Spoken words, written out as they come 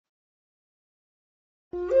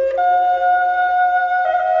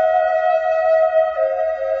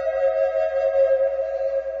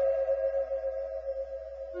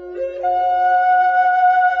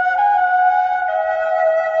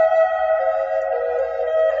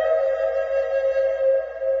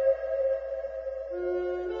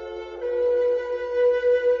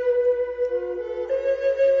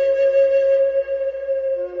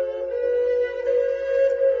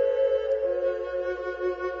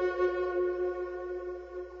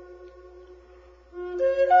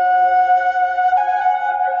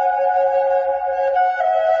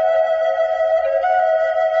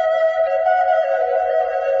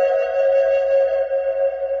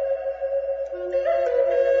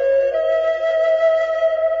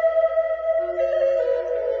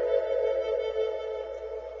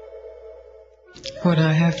What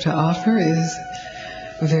I have to offer is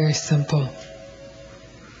very simple.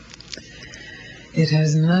 It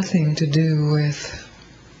has nothing to do with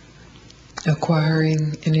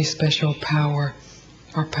acquiring any special power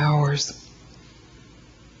or powers.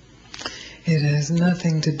 It has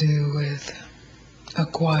nothing to do with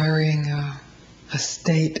acquiring a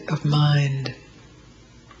state of mind.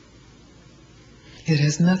 It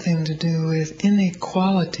has nothing to do with any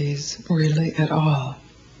qualities really at all.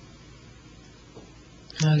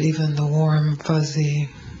 Not even the warm, fuzzy,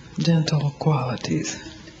 gentle qualities.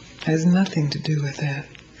 It has nothing to do with that.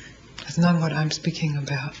 It's not what I'm speaking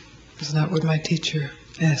about. It's not what my teacher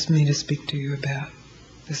asked me to speak to you about.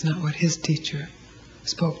 It's not what his teacher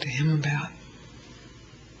spoke to him about.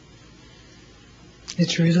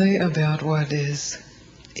 It's really about what is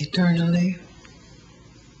eternally,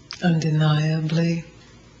 undeniably,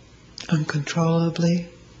 uncontrollably,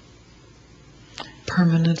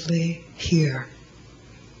 permanently here.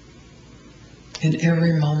 In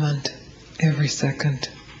every moment, every second,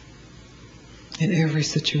 in every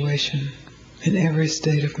situation, in every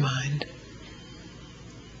state of mind.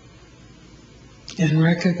 And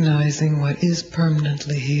recognizing what is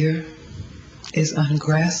permanently here is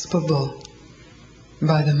ungraspable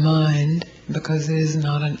by the mind because it is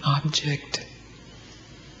not an object.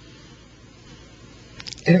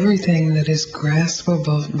 Everything that is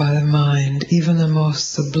graspable by the mind, even the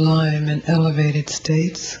most sublime and elevated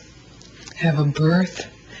states, have a birth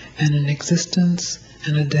and an existence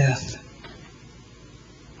and a death.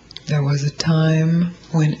 There was a time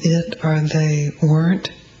when it or they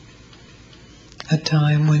weren't, a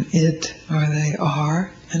time when it or they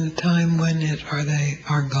are, and a time when it or they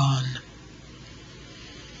are gone.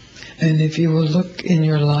 And if you will look in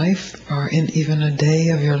your life, or in even a day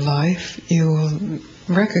of your life, you will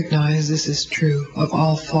recognize this is true of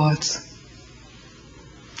all thoughts,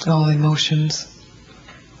 all emotions,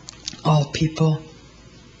 all people,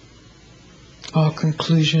 all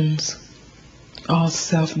conclusions, all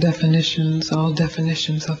self-definitions, all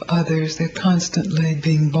definitions of others. They're constantly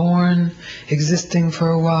being born, existing for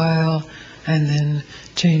a while, and then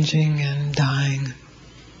changing and dying.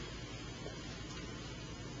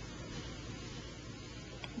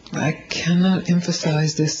 I cannot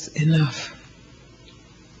emphasize this enough.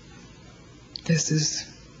 This is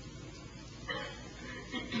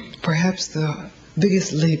perhaps the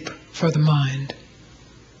biggest leap for the mind,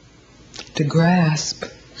 to grasp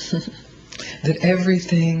that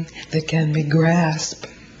everything that can be grasped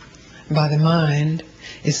by the mind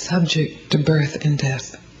is subject to birth and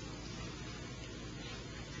death.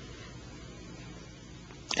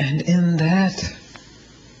 And in that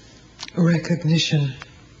recognition,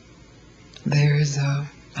 there is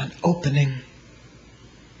an opening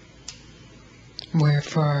where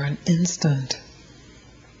for an instant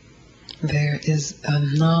there is a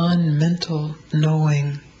non-mental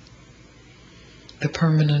knowing the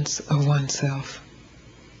permanence of oneself.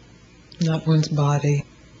 Not one's body,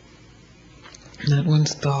 not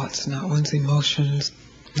one's thoughts, not one's emotions,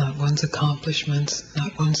 not one's accomplishments,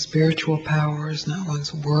 not one's spiritual powers, not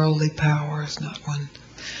one's worldly powers, not one's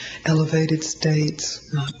elevated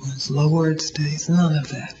states, not one's lowered states, none of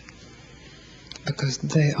that. Because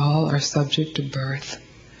they all are subject to birth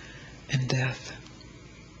and death.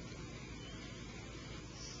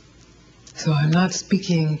 So I'm not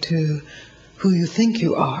speaking to who you think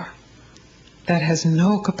you are. That has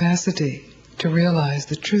no capacity to realize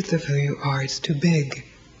the truth of who you are. It's too big.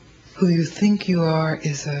 Who you think you are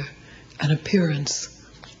is an appearance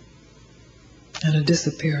and a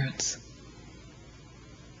disappearance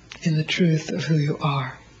in the truth of who you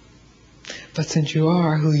are. But since you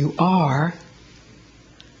are who you are,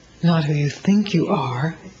 not who you think you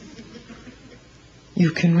are, you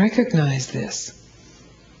can recognize this.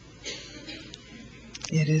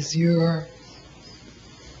 It is your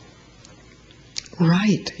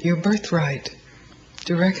right, your birthright,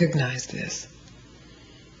 to recognize this.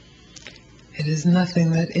 It is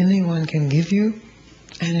nothing that anyone can give you,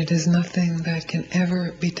 and it is nothing that can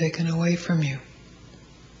ever be taken away from you.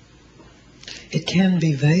 It can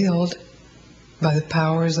be veiled by the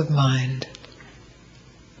powers of mind,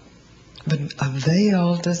 but a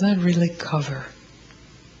veil does not really cover.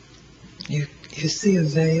 You see a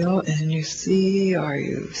veil and you see, or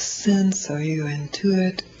you sense, or you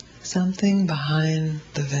intuit something behind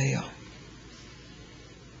the veil.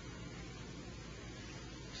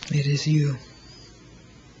 It is you.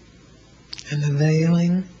 And the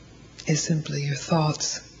veiling is simply your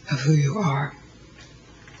thoughts of who you are,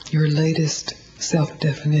 your latest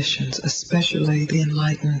self-definitions, especially the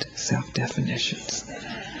enlightened self-definitions.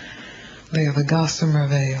 They are the gossamer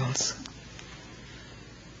veils,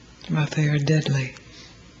 but they are deadly.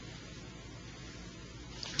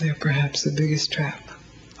 They're perhaps the biggest trap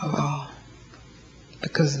of all,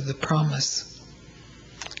 because of the promise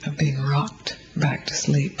of being rocked back to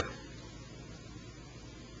sleep.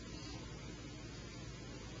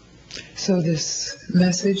 So this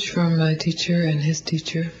message from my teacher and his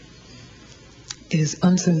teacher is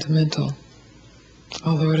unsentimental,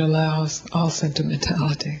 although it allows all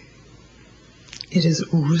sentimentality. It is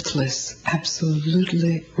ruthless,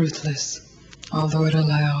 absolutely ruthless, although it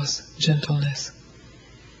allows gentleness.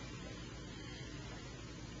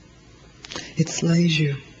 It slays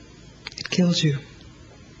you, it kills you,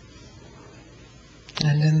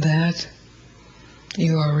 and in that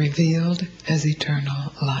you are revealed as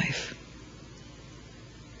eternal life.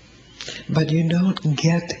 But you don't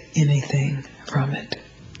get anything from it.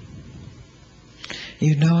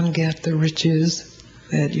 You don't get the riches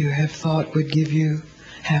that you have thought would give you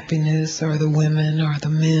happiness, or the women, or the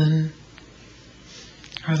men,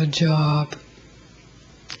 or the job.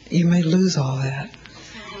 You may lose all that.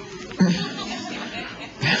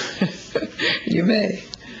 You may.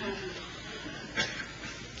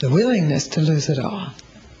 The willingness to lose it all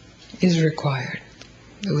is required.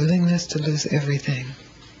 The willingness to lose everything.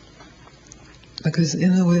 Because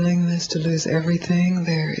in the willingness to lose everything,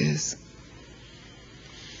 there is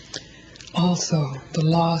also the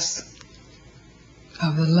loss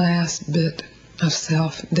of the last bit of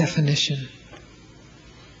self-definition.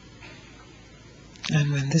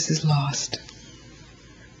 And when this is lost,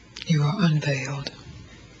 you are unveiled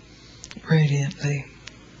radiantly,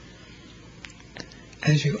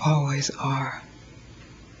 as you always are.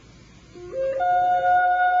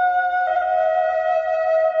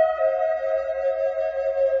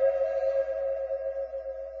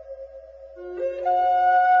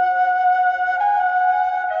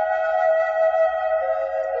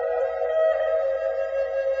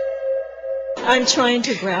 I'm trying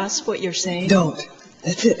to grasp what you're saying. Don't.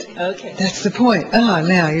 That's it. Okay. That's the point.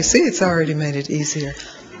 Now, you see, it's already made it easier.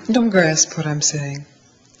 Don't grasp what I'm saying.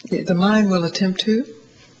 The mind will attempt to,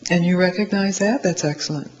 and you recognize that. That's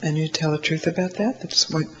excellent. And you tell the truth about that. That's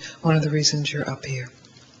one of the reasons you're up here.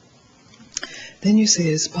 Then you see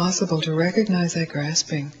it's possible to recognize that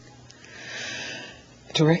grasping,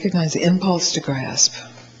 to recognize the impulse to grasp,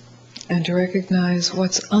 and to recognize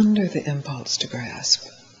what's under the impulse to grasp.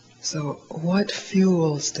 So what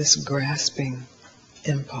fuels this grasping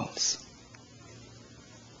impulse?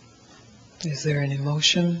 Is there an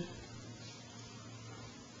emotion,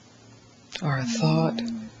 or a thought,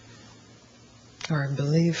 or a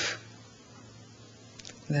belief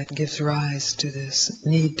that gives rise to this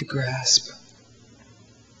need to grasp,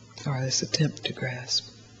 or this attempt to grasp?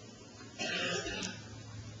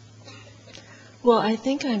 Well, I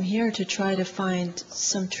think I'm here to try to find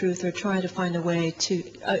some truth, or try to find a way to...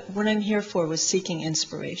 what I'm here for was seeking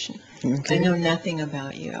inspiration. Okay. I know nothing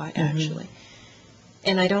about you, actually.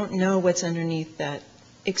 And I don't know what's underneath that,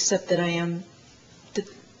 except that I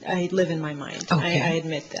live in my mind. Okay. I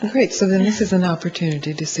admit that. Great. So then this is an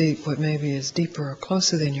opportunity to see what maybe is deeper or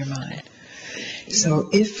closer than your mind. So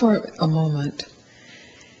if for a moment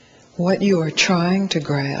what you are trying to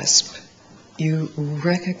grasp, you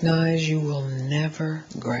recognize you will never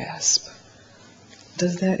grasp,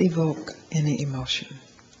 does that evoke any emotion?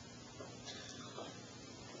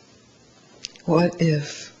 What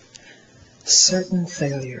if certain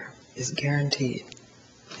failure is guaranteed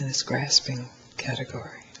in this grasping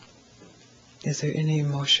category? Is there any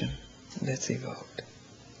emotion that's evoked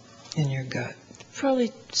in your gut?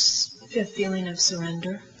 Probably a feeling of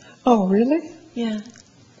surrender. Oh, really? Yeah.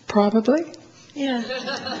 Probably?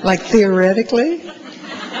 Yeah. Like theoretically?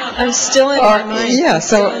 I'm still in my mind. Yeah,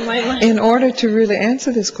 so in my mind. In order to really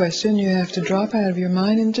answer this question, you have to drop out of your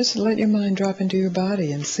mind and just let your mind drop into your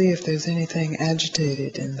body and see if there's anything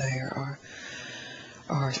agitated in there,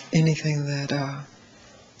 or anything that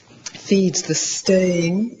feeds the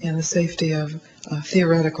staying and the safety of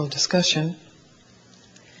theoretical discussion.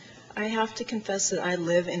 I have to confess that I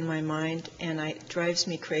live in my mind, and it drives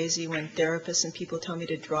me crazy when therapists and people tell me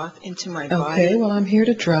to drop into my body. Okay, well, I'm here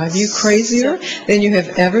to drive you crazier than you have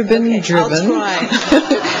ever been driven. I'll try.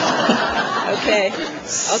 Okay,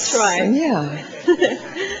 I'll try. Yeah.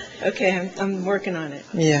 Okay, I'm working on it.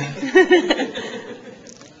 Yeah.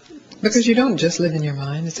 Because you don't just live in your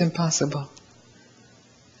mind. It's impossible.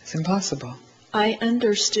 It's impossible. I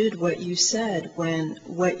understood what you said when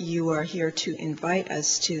what you are here to invite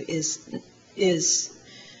us to is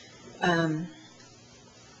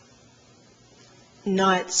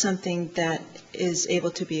not something that is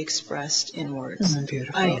able to be expressed in words. Oh,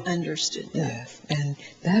 beautiful. I understood that. Yes, and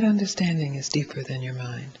that understanding is deeper than your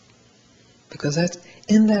mind. Because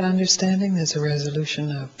in that understanding there's a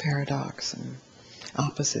resolution of paradox and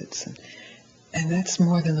opposites, and that's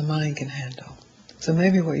more than the mind can handle. So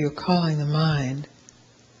maybe what you're calling the mind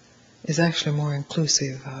is actually more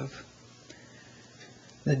inclusive of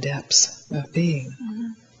the depths of being. Mm-hmm.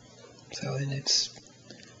 So then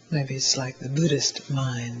maybe it's like the Buddhist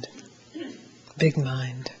mind, big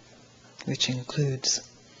mind, which includes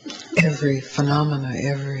every phenomena,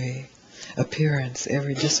 every appearance,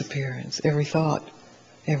 every disappearance, every thought,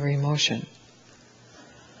 every emotion.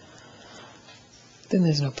 Then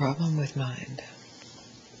there's no problem with mind.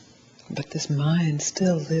 But this mind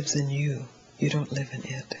still lives in you. You don't live in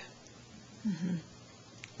it. Mm-hmm.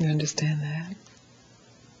 You understand that?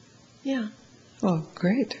 Yeah. Oh,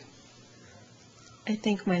 great. I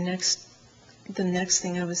think the next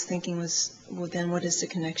thing I was thinking was, well, then what is the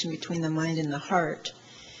connection between the mind and the heart?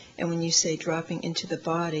 And when you say dropping into the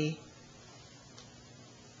body,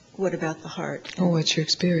 what about the heart? Oh, what's your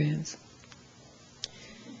experience?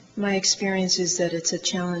 My experience is that it's a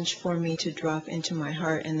challenge for me to drop into my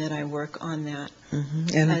heart, and that I work on that.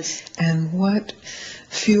 Mm-hmm. And what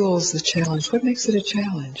fuels the challenge? What makes it a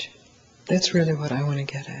challenge? That's really what I want to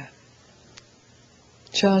get at.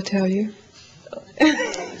 Shall I tell you?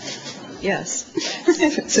 Yes.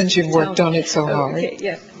 Since you've worked on it so hard. Okay,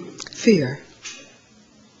 yeah. Fear.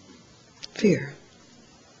 Fear.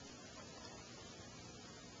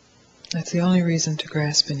 That's the only reason to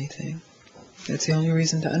grasp anything. That's the only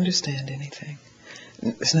reason to understand anything.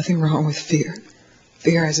 There's nothing wrong with fear.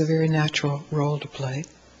 Fear has a very natural role to play.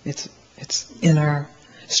 It's in our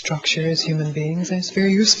structure as human beings, and it's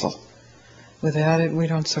very useful. Without it, we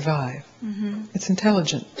don't survive. Mm-hmm. It's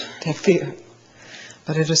intelligent to have fear.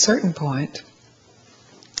 But at a certain point,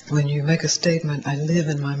 when you make a statement, I live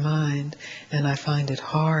in my mind, and I find it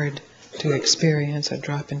hard to experience or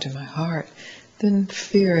drop into my heart, then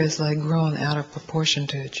fear is like grown out of proportion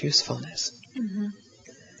to its usefulness. Mm-hmm.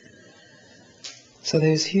 So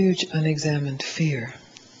there's huge unexamined fear.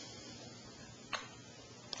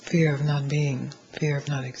 Fear of not being, fear of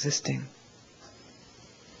not existing,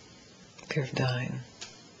 fear of dying.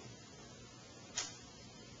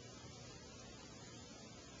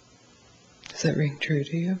 Does that ring true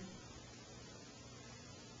to you?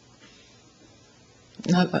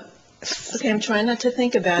 Okay, I'm trying not to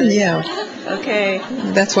think about it. Yeah. Okay.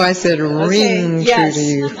 That's why I said ring true to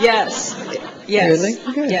you. Yes. Yes.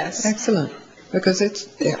 Really? Good. Yes. Excellent. Because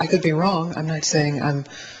I could be wrong. I'm not saying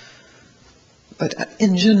but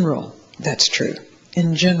in general, that's true.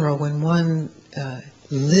 In general, when one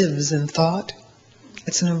lives in thought,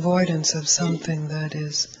 it's an avoidance of something that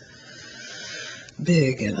is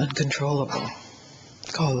big and uncontrollable,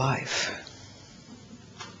 called life,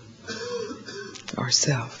 or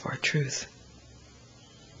self, or truth,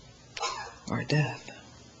 or death.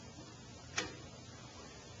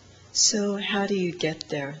 So how do you get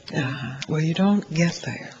there then? Well, you don't get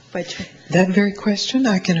there. By That very question,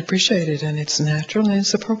 I can appreciate it, and it's natural and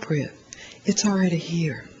it's appropriate. It's already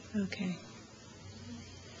here. Okay.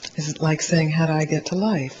 It's like saying, how do I get to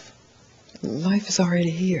life? Life is already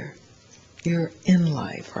here. You're in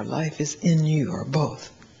life, or life is in you, or both.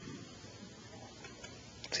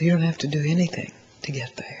 So you don't have to do anything to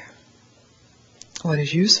get there. What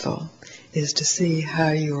is useful is to see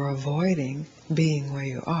how you're avoiding being where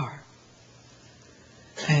you are.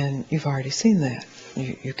 And you've already seen that.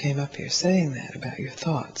 You came up here saying that about your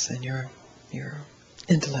thoughts and your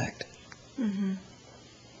intellect. Mm-hmm.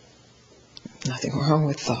 Nothing wrong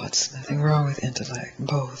with thoughts, nothing wrong with intellect,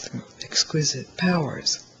 both exquisite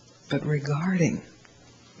powers. But regarding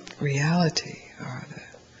reality, or the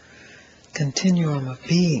continuum of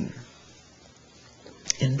being,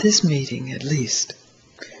 in this meeting at least,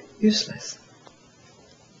 useless.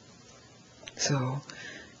 So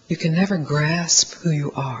you can never grasp who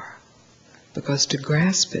you are. because to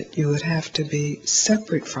grasp it, you would have to be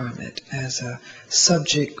separate from it as a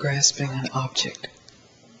subject grasping an object.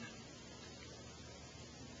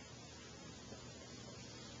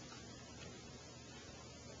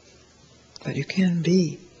 But you can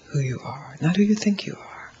be who you are, not who you think you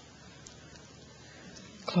are.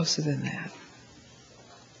 Closer than that.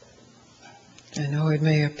 I know it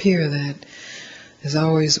may appear that there's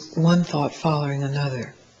always one thought following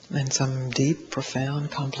another, and some deep,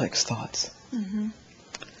 profound, complex thoughts. Mm-hmm.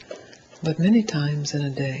 But many times in a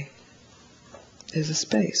day, there's a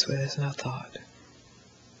space where there's no thought.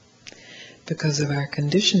 Because of our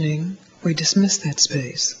conditioning, we dismiss that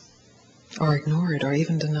space, or ignore it, or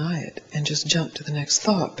even deny it, and just jump to the next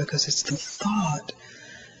thought, because it's the thought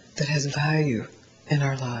that has value in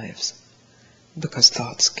our lives. Because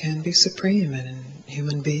thoughts can be supreme, and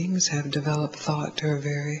human beings have developed thought to a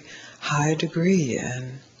very high degree,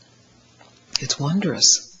 and it's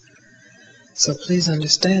wondrous. So please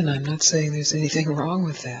understand, I'm not saying there's anything wrong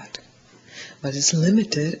with that. But it's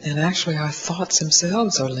limited, and actually our thoughts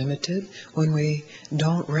themselves are limited when we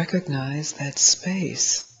don't recognize that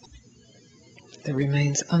space that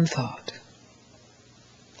remains unthought,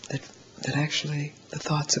 that actually the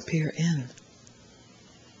thoughts appear in.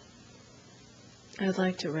 I'd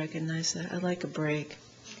like to recognize that. I'd like a break.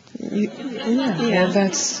 Yeah,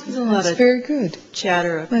 that's of very good.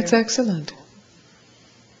 Chatter up That's here. excellent.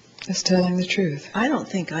 That's telling the truth. I don't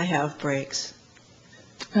think I have breaks.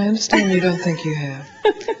 I understand you don't think you have.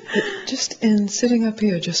 But just in sitting up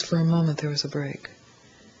here just for a moment, there was a break.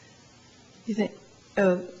 You think,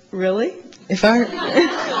 oh, really? If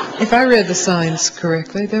I read the signs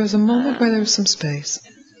correctly, there was a moment where there was some space.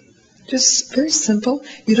 Just very simple.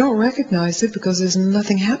 You don't recognize it because there's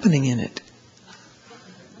nothing happening in it.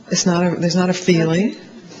 There's not a feeling.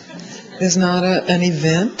 There's not an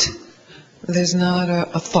event. There's not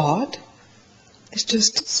a thought. It's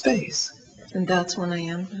just space. And that's when I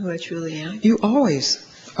am who I truly am? You always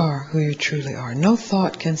are who you truly are. No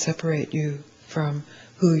thought can separate you from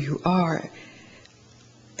who you are,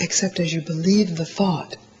 except as you believe the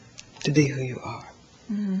thought to be who you are.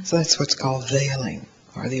 Mm-hmm. So that's what's called veiling,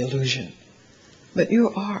 or the illusion. But you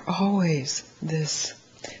are always this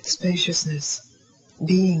spaciousness,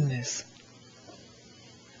 beingness,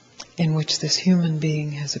 in which this human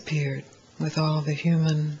being has appeared, with all the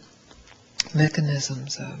human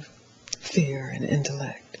mechanisms of fear and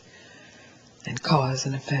intellect and cause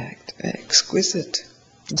and effect, an exquisite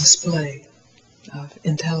display of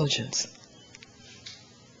intelligence.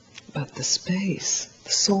 But the space,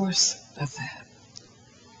 the source of that,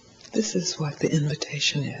 this is what the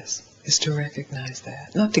invitation is to recognize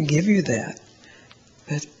that. Not to give you that,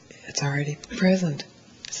 but it's already present.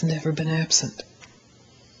 It's never been absent.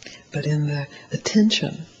 But in the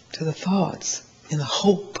attention to the thoughts, in the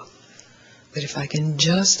hope that if I can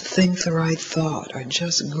just think the right thought, or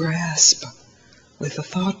just grasp with the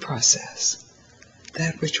thought process,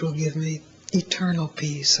 that which will give me eternal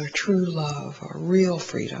peace, or true love, or real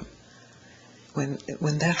freedom, when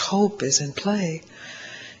that hope is in play,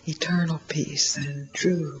 eternal peace and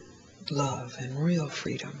true love and real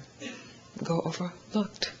freedom go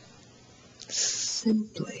overlooked.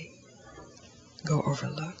 Simply go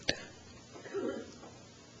overlooked.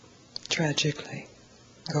 Tragically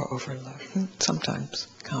go overlooked. Sometimes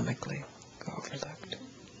comically go overlooked.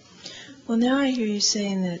 Well, now I hear you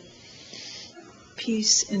saying that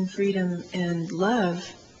peace and freedom and love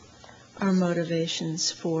are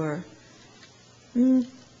motivations for...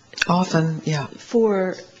 Often, yeah.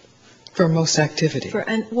 For most activity. For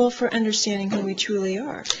understanding who we truly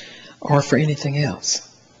are. Or for anything else.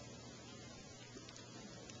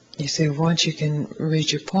 You see, once you can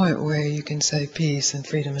reach a point where you can say peace and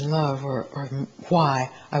freedom and love, or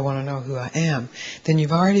why I want to know who I am, then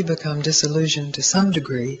you've already become disillusioned to some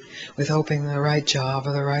degree with hoping the right job,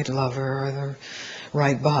 or the right lover, or the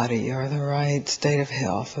right body, or the right state of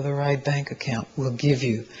health, or the right bank account will give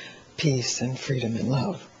you peace and freedom and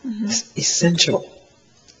love. Mm-hmm. It's essential.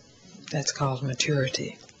 That's called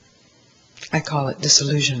maturity. I call it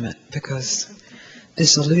disillusionment, because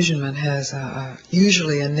disillusionment has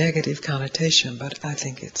usually a negative connotation, but I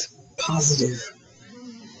think it's positive.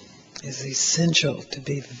 It's essential to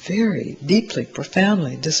be very deeply,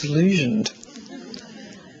 profoundly disillusioned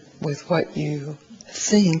with what you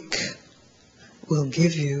think will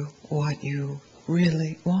give you what you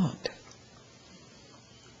really want.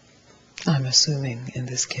 I'm assuming in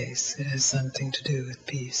this case it has something to do with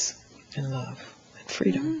peace and love and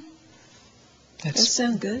freedom. Mm-hmm. That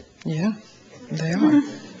sounds good. Yeah, they are.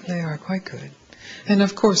 They are quite good. And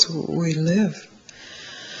of course we live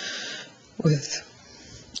with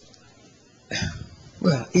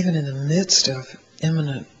Well, even in the midst of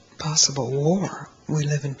imminent possible war, we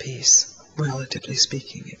live in peace, relatively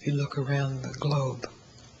speaking, if you look around the globe.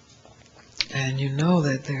 And you know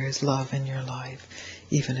that there is love in your life,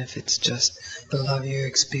 even if it's just the love you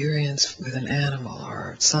experience with an animal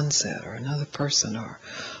or a sunset or another person or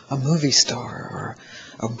a movie star or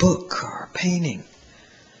a book or a painting.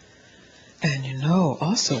 And you know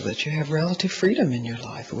also that you have relative freedom in your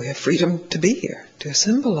life. We have freedom to be here, to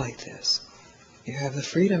assemble like this. You have the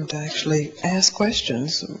freedom to actually ask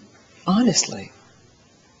questions honestly.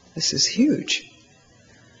 This is huge.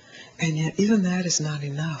 And yet even that is not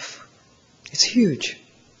enough. It's huge.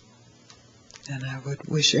 And I would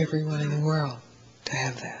wish everyone in the world to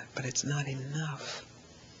have that. But it's not enough.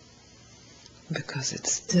 Because it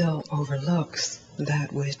still overlooks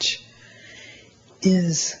that which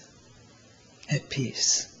is at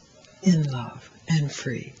peace, in love, and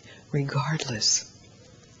free, regardless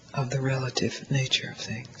of the relative nature of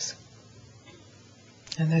things.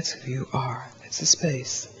 And that's who you are. It's the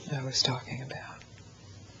space I was talking about.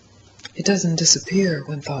 It doesn't disappear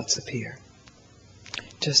when thoughts appear.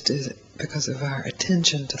 Just as because of our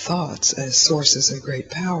attention to thoughts as sources of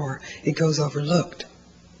great power, it goes overlooked.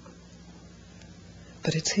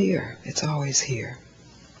 But it's here. It's always here.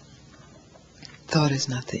 Thought is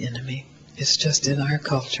not the enemy. It's just in our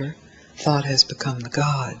culture, thought has become the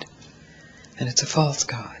God. And it's a false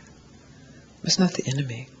God. It's not the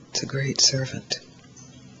enemy. It's a great servant.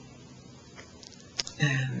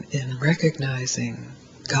 And in recognizing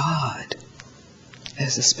God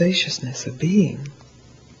as the spaciousness of being,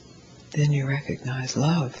 then you recognize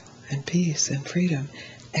love and peace and freedom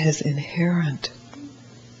as inherent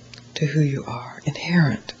to who you are.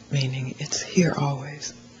 Inherent, meaning it's here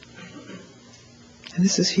always. And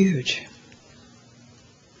this is huge.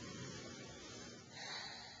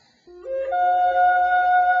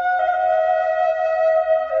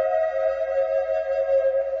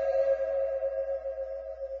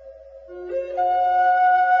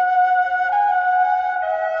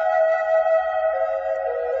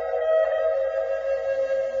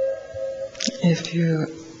 If you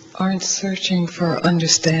aren't searching for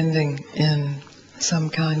understanding in some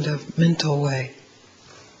kind of mental way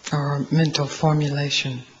or mental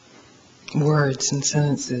formulation, words and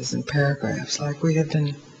sentences and paragraphs like we have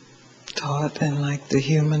been taught and like the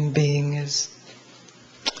human being is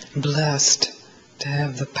blessed to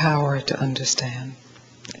have the power to understand.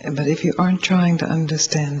 But if you aren't trying to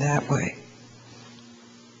understand that way,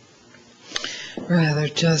 rather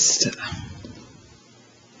just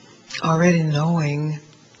already knowing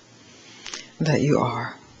that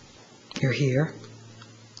you're here,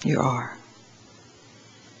 you are.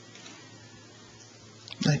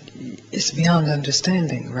 Like, it's beyond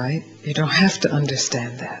understanding, right? You don't have to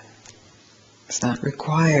understand that. It's not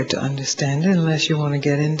required to understand it unless you want to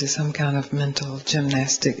get into some kind of mental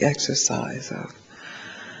gymnastic exercise of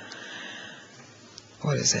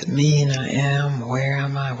what does that mean I am, where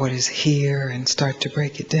am I, what is here, and start to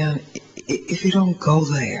break it down. If you don't go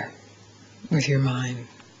there with your mind,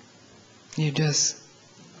 you just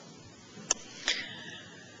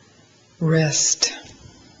rest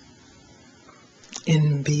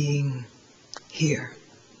in being here.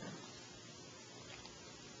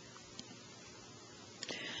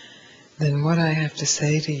 Then what I have to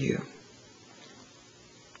say to you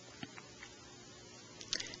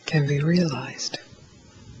can be realized.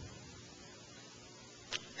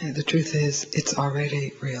 And the truth is, it's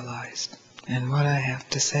already realized. And what I have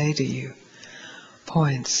to say to you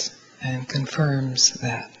points and confirms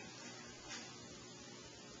that.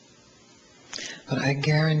 But I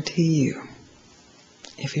guarantee you,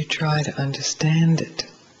 if you try to understand it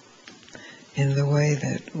in the way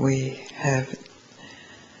that we have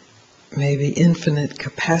maybe infinite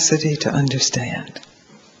capacity to understand,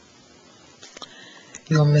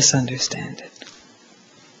 you'll misunderstand it.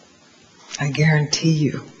 I guarantee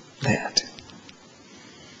you that.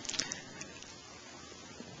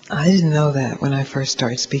 I didn't know that when I first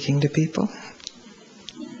started speaking to people.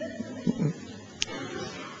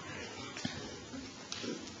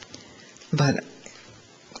 But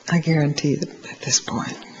I guarantee that at this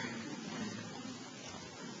point.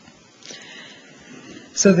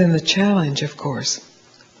 So then the challenge, of course,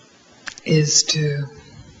 is to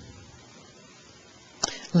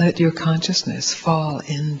let your consciousness fall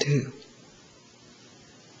into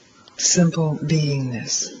simple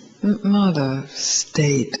beingness, not a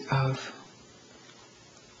state of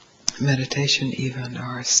meditation even,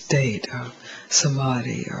 or a state of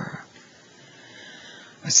samadhi, or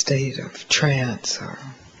a state of trance, or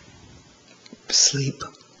sleep.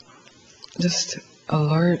 Just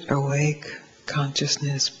alert, awake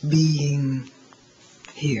consciousness, being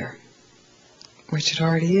here, which it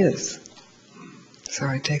already is. So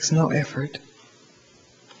it takes no effort,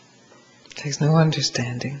 takes no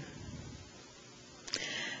understanding.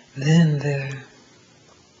 Then the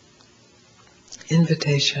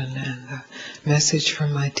invitation and the message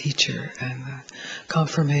from my teacher and the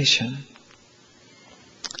confirmation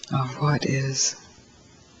of what is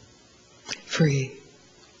free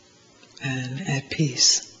and at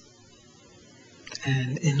peace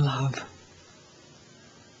and in love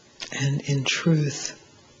and in truth,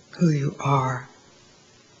 who you are,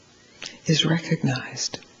 is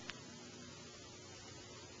recognized.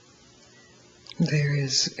 There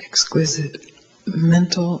is exquisite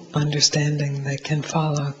mental understanding that can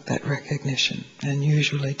follow that recognition, and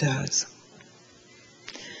usually does.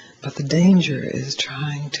 But the danger is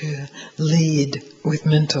trying to lead with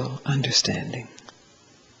mental understanding.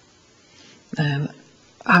 And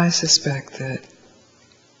I suspect that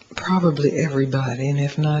probably everybody, and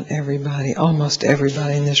if not everybody, almost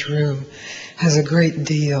everybody in this room has a great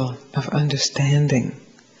deal of understanding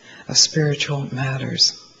of spiritual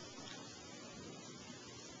matters.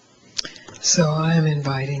 So I am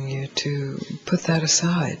inviting you to put that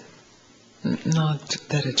aside. Not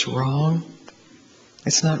that it's wrong.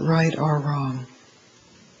 It's not right or wrong.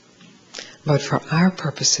 But for our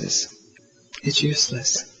purposes, it's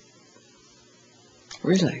useless.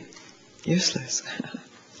 Really, useless.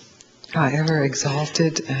 However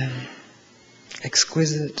exalted and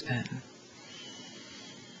exquisite and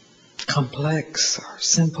complex or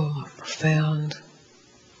simple or profound,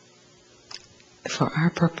 for our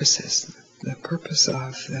purposes, the purpose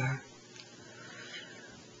of the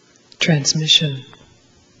transmission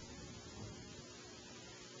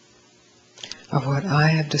of what I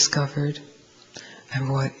have discovered and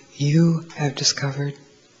what you have discovered,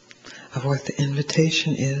 of what the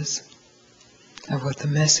invitation is, of what the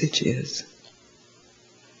message is.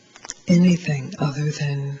 Anything other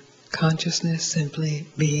than consciousness simply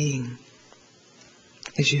being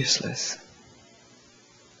is useless.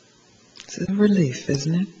 It's a relief,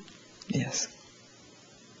 isn't it? Yes.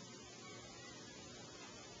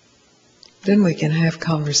 Then we can have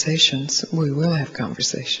conversations, we will have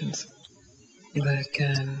conversations that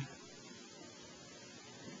can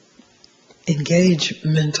engage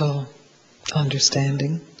mental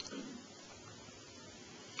understanding,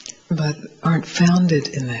 but aren't founded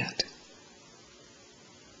in that,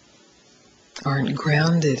 aren't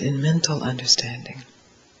grounded in mental understanding,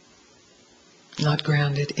 not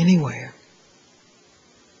grounded anywhere.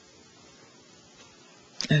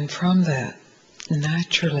 And from that,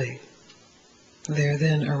 naturally, there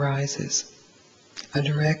then arises a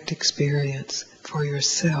direct experience for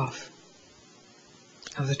yourself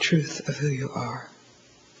of the truth of who you are.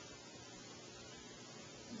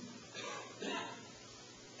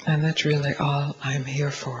 And that's really all I'm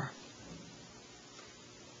here for.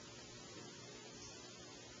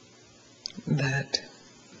 That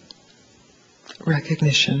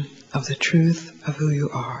recognition of the truth of who you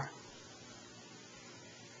are.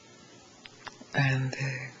 And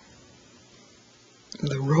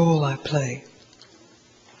the role I play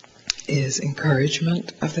is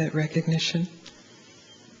encouragement of that recognition,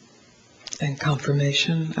 and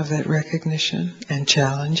confirmation of that recognition, and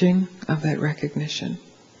challenging of that recognition,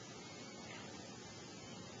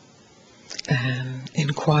 and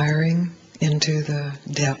inquiring into the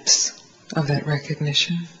depths of that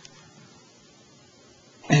recognition,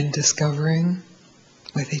 and discovering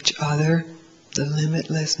with each other the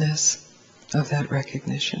limitlessness of that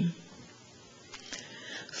recognition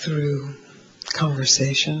through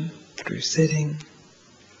conversation, through sitting,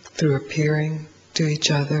 through appearing to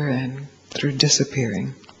each other, and through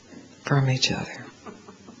disappearing from each other.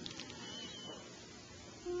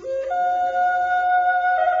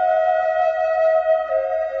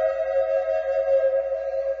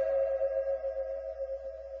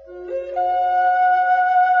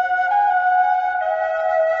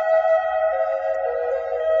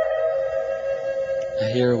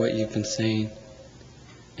 I hear what you've been saying,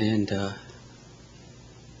 and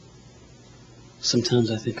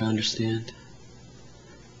sometimes I think I understand,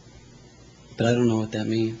 but I don't know what that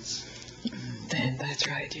means. Then that's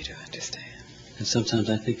right, you do understand. And sometimes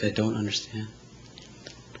I think I don't understand.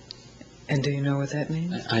 And do you know what that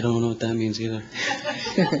means? I don't know what that means either.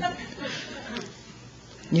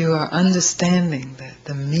 You are understanding that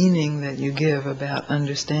the meaning that you give about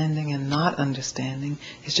understanding and not understanding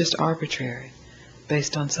is just arbitrary,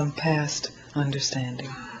 based on some past understanding.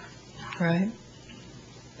 Right?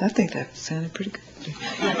 I think that sounded pretty good.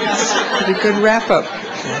 Pretty good wrap-up.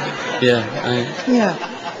 Yeah.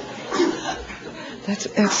 That's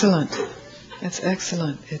excellent. That's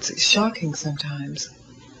excellent. It's shocking sometimes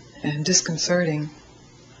and disconcerting,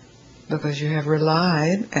 because you have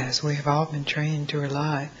relied, as we have all been trained to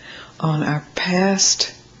rely, on our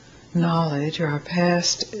past knowledge or our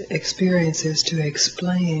past experiences to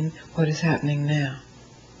explain what is happening now.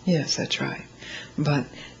 Yes, that's right. But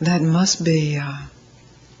that must be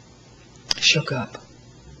shook up.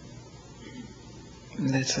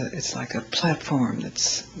 It's like a platform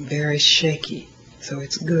that's very shaky. So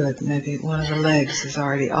it's good. Maybe one of the legs is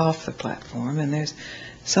already off the platform, and there's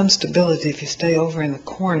some stability if you stay over in the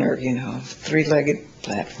corner, you know, of a three-legged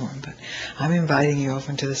platform. But I'm inviting you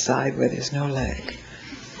over to the side where there's no leg,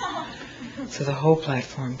 so the whole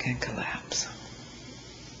platform can collapse.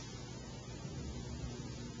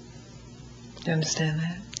 Do you understand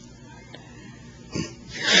that?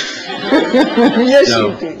 Yes, No.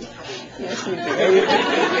 you do. Yes, you do.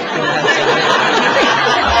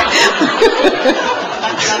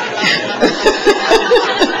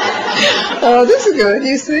 Oh, this is good.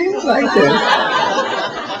 You see? Like this.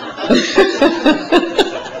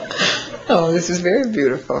 Oh, this is very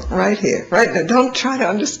beautiful. Right here. Right now. Don't try to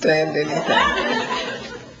understand anything.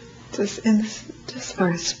 Just for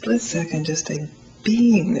a split second, just a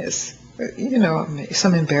beingness. You know,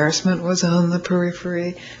 some embarrassment was on the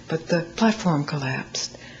periphery, but the platform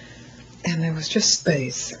collapsed. And there was just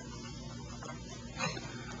space.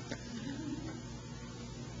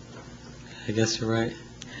 I guess you're right.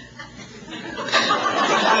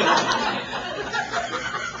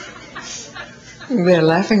 They're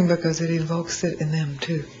laughing because it evokes it in them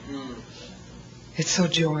too. It's so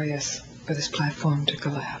joyous for this platform to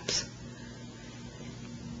collapse.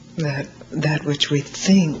 That which we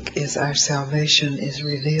think is our salvation is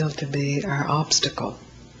revealed to be our obstacle.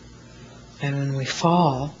 And when we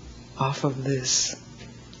fall off of this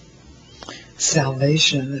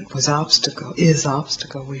salvation that was obstacle,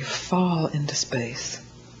 we fall into space.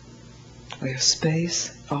 We have space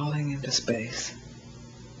falling into space.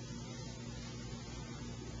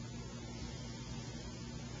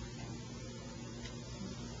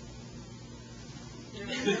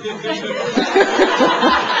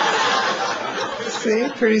 See,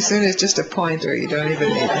 pretty soon it's just a pointer. You don't even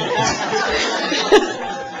need it.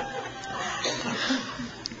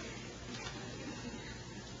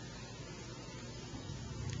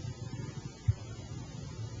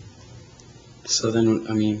 So then,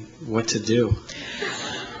 I mean, what to do?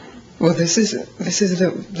 Well, this is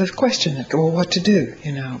the question. Well, what to do,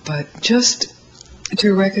 you know? But just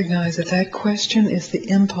to recognize that question is the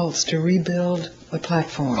impulse to rebuild the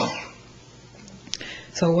platform.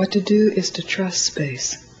 So what to do is to trust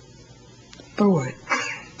space. For what?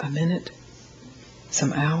 A minute?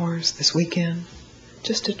 Some hours this weekend?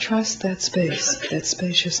 Just to trust that space, that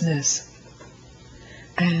spaciousness.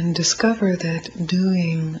 And discover that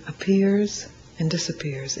doing appears and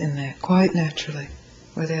disappears in that quite naturally,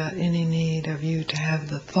 without any need of you to have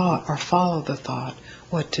the thought or follow the thought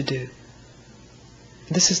what to do.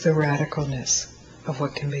 This is the radicalness of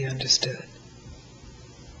what can be understood.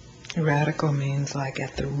 Radical means like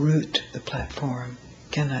at the root the platform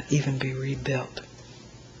cannot even be rebuilt.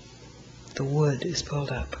 The wood is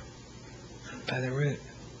pulled up by the root.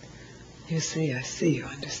 You see, I see you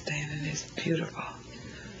understand, and it's beautiful.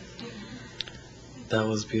 That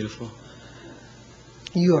was beautiful.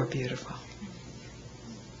 You are beautiful.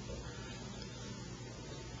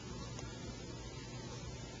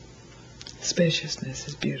 Spaciousness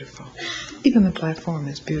is beautiful. Even the platform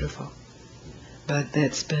is beautiful. But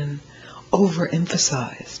that's been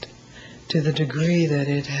overemphasized to the degree that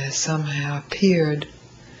it has somehow appeared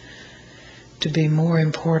to be more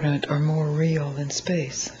important or more real than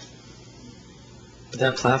space. But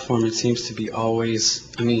that platform, it seems to be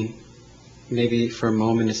always, I mean, maybe for a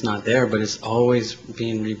moment it's not there, but it's always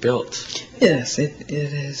being rebuilt. Yes, it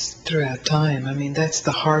is throughout time. I mean, that's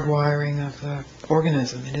the hardwiring of the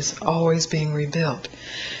organism. It is always being rebuilt.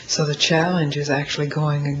 So the challenge is actually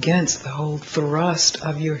going against the whole thrust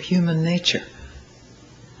of your human nature.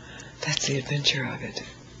 That's the adventure of it.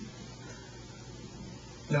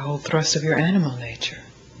 The whole thrust of your animal nature.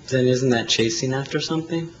 Then isn't that chasing after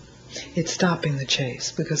something? It's stopping the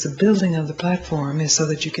chase, because the building of the platform is so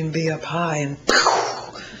that you can be up high and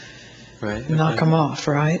Right. knock them off,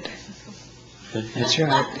 right? Okay. That's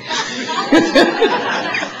right.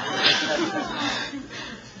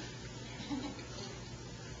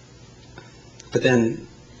 But then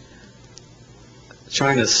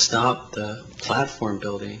trying to stop the platform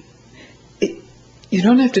building. You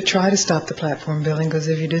don't have to try to stop the platform building, because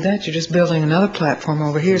if you do that, you're just building another platform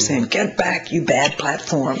over here saying, "Get back, you bad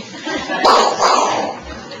platform."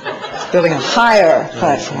 Building a higher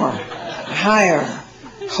platform, a higher,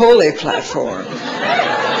 holy platform.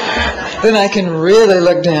 Then I can really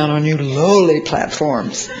look down on you lowly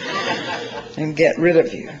platforms and get rid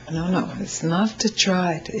of you. No, it's not to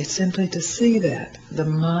try. It's simply to see that the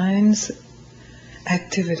mind's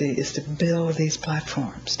activity is to build these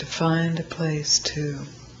platforms, to find a place to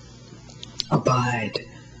abide,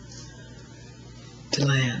 to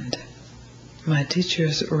land. My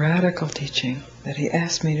teacher's radical teaching that he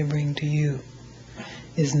asked me to bring to you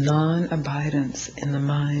is non-abidance in the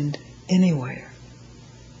mind anywhere.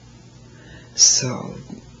 So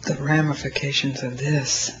the ramifications of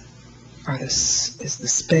this is the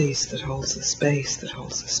space that holds the space that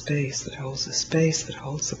holds the space that holds the space that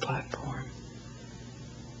holds the platform.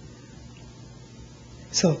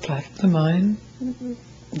 So the mind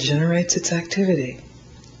generates its activity,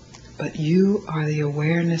 but you are the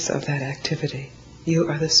awareness of that activity. You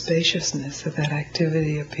are the spaciousness that that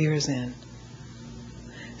activity appears in.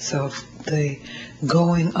 So the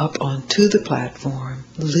going up onto the platform,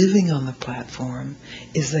 living on the platform,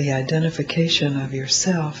 is the identification of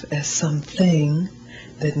yourself as something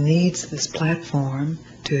that needs this platform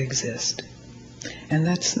to exist. And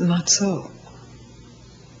that's not so.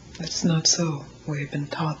 That's not so. We've been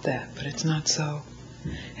taught that, but it's not so.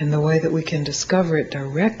 And the way that we can discover it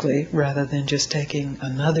directly, rather than just taking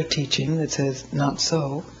another teaching that says not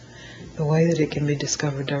so, the way that it can be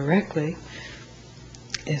discovered directly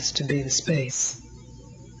is to be the space,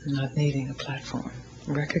 not needing a platform.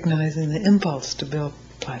 Recognizing the impulse to build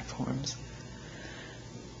platforms,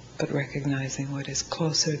 but recognizing what is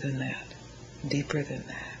closer than that, deeper than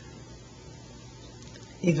that,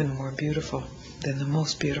 even more beautiful than the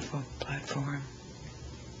most beautiful platform.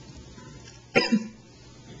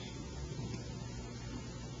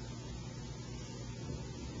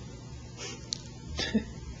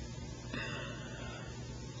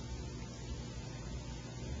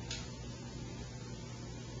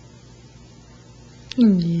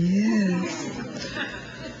 Yes.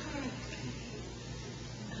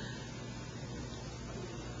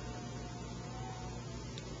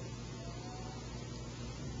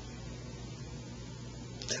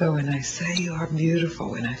 So when I say you are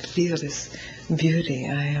beautiful, when I feel this beauty,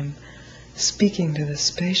 I am speaking to the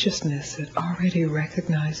spaciousness that already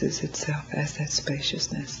recognizes itself as that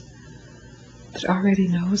spaciousness. It already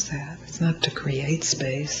knows that. It's not to create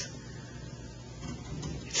space.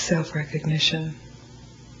 It's self-recognition.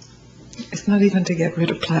 It's not even to get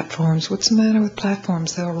rid of platforms. What's the matter with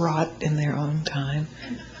platforms? They'll rot in their own time.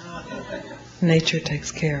 Nature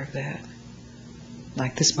takes care of that.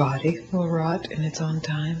 Like this body will rot in its own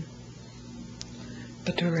time.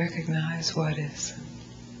 But to recognize what is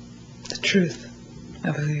the truth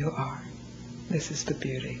of who you are. This is the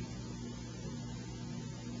beauty.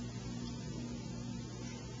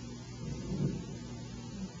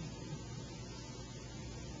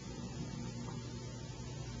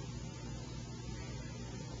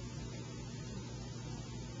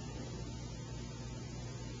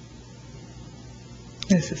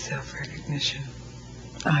 This is self-recognition,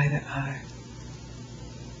 eye to eye.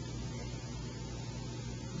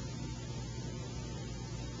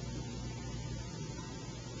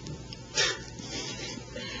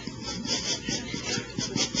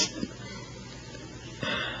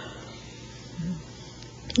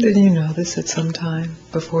 Did you know this at some time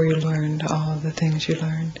before you learned all of the things you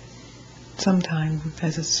learned? Sometime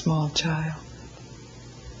as a small child,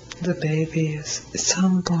 the baby, at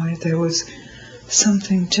some point there was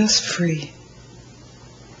something just free,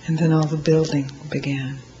 and then all the building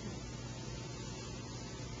began.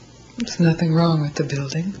 There's nothing wrong with the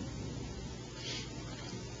building.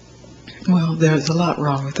 Well, there's a lot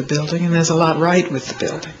wrong with the building, and there's a lot right with the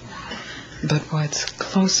building. But what's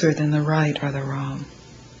closer than the right or the wrong?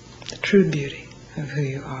 The true beauty of who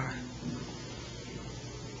you are.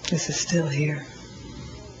 This is still here.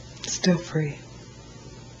 It's still free.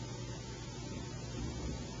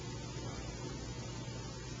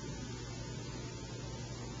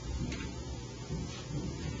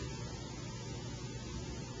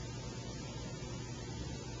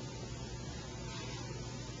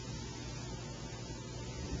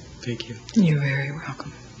 Thank you. You're very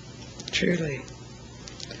welcome. Truly.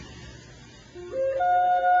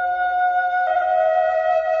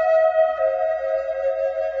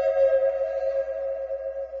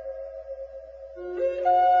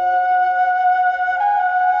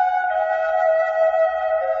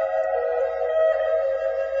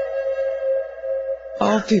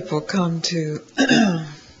 All people come to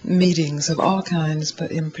meetings of all kinds,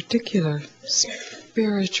 but in particular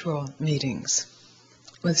spiritual meetings,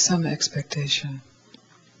 with some expectation.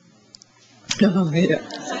 Oh, yeah.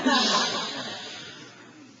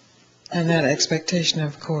 And that expectation,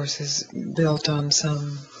 of course, is built on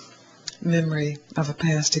some memory of a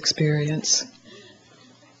past experience,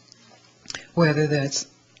 whether that's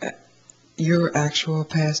your actual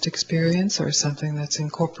past experience or something that's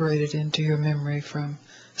incorporated into your memory from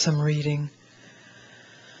some reading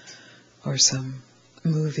or some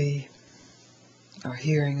movie or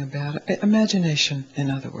hearing about it. Imagination, in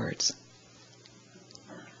other words.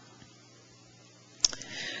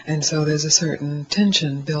 And so there's a certain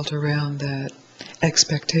tension built around that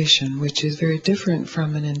expectation, which is very different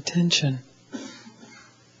from an intention,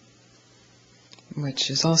 which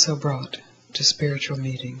is also brought to spiritual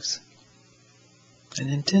meetings. An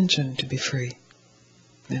intention to be free,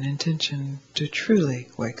 an intention to truly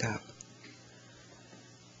wake up,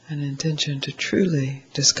 an intention to truly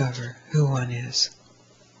discover who one is,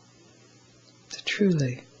 to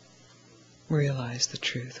truly realize the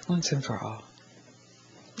truth once and for all.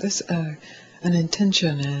 This an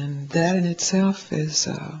intention, and that in itself is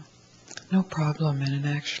no problem, and it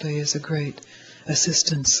actually is a great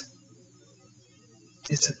assistance.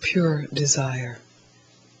 It's a pure desire.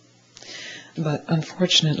 But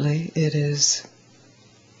unfortunately, it is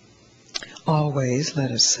always,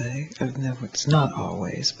 let us say, no, it's not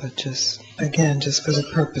always, but just, again, just for the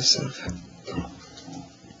purpose of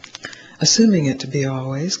assuming it to be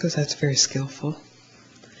always, because that's very skillful,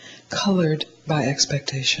 colored by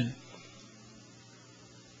expectation.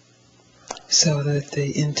 So that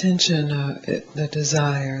the intention, the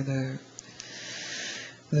desire,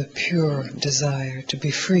 the pure desire to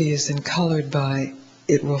be free is then colored by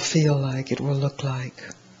it will feel like, it will look like,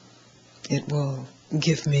 it will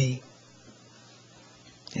give me,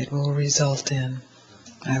 it will result in,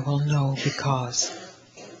 I will know because,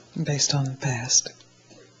 based on the past.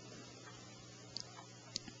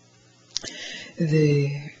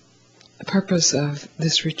 The purpose of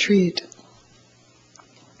this retreat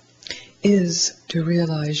is to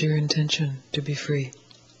realize your intention to be free.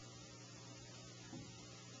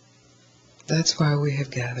 That's why we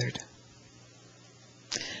have gathered.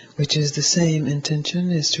 Which is the same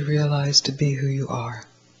intention is to realize to be who you are,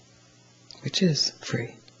 which is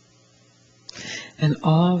free. And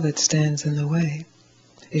all that stands in the way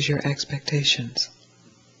is your expectations,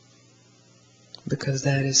 because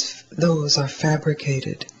those are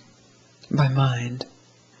fabricated by mind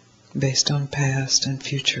based on past and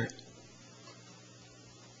future,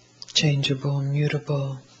 changeable,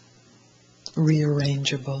 mutable,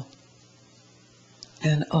 rearrangeable,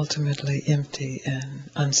 and ultimately empty and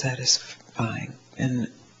unsatisfying. And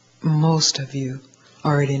most of you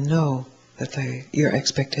already know that your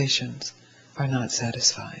expectations are not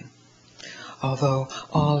satisfying, although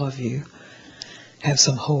all of you have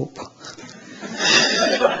some hope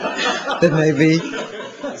that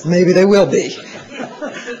maybe they will be,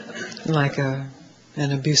 like an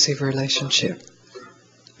abusive relationship.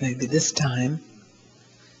 Maybe this time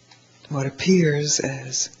what appears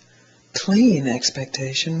as clean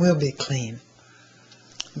expectation will be clean.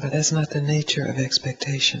 But that's not the nature of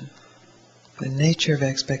expectation. The nature of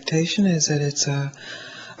expectation is that it's a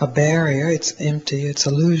barrier, it's empty, it's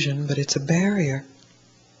illusion, but it's a barrier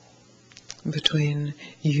between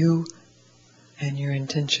you and your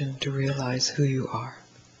intention to realize who you are.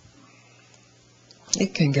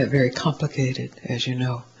 It can get very complicated, as you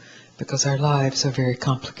know, because our lives are very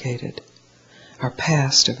complicated. Our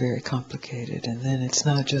past are very complicated, and then it's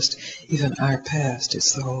not just even our past,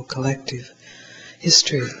 it's the whole collective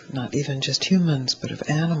history, not even just humans, but of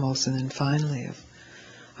animals, and then finally of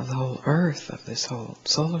the whole earth, of this whole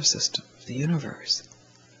solar system, the universe.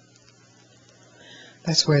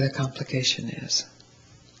 That's where the complication is.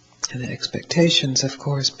 And the expectations, of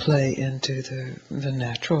course, play into the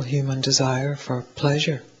natural human desire for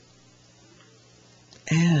pleasure.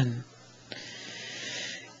 And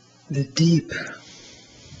the deep,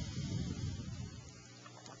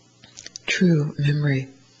 true memory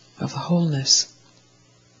of the wholeness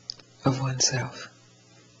of oneself,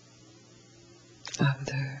 of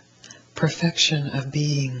the perfection of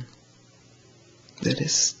being that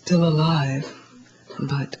is still alive,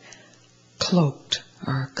 but cloaked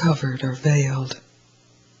or covered or veiled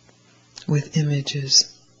with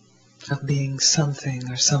images of being something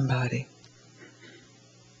or somebody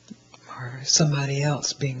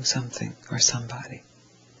else being something or somebody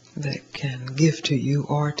that can give to you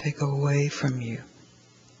or take away from you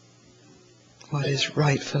what is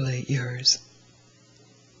rightfully yours.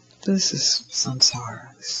 This is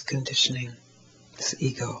samsara, this is conditioning, this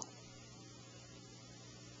ego.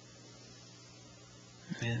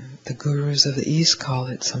 And the gurus of the East call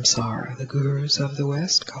it samsara. The gurus of the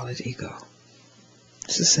West call it ego.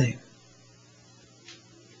 It's the same.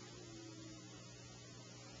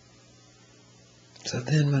 So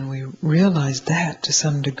then when we realize that to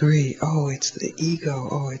some degree, oh, it's the ego,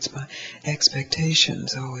 oh, it's my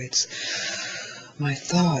expectations, oh, it's my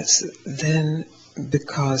thoughts, then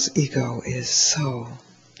because ego is so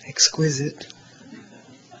exquisite,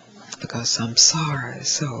 because samsara is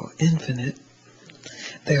so infinite,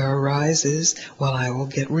 there arises, well, I will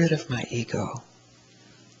get rid of my ego.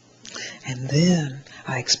 And then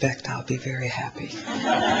I expect I'll be very happy.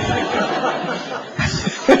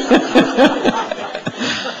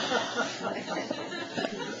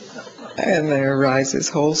 And there arises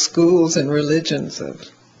whole schools and religions of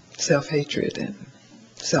self-hatred and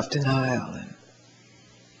self-denial and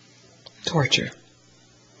torture.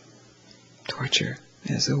 Torture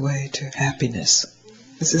is a way to happiness.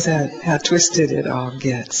 This is how twisted it all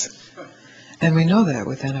gets. And we know that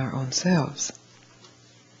within our own selves.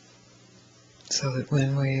 So that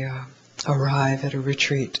when we arrive at a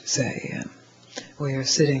retreat, say, and we are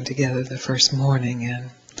sitting together the first morning,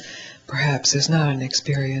 and perhaps there's not an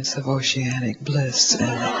experience of oceanic bliss,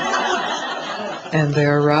 and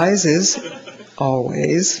there arises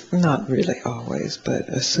always, not really always, but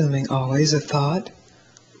assuming always, a thought,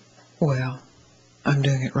 well, I'm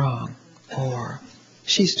doing it wrong, or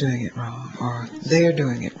she's doing it wrong, or they're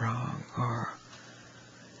doing it wrong, or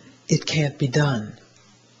it can't be done,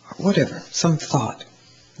 or whatever, some thought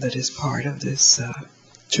that is part of this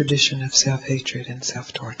tradition of self-hatred and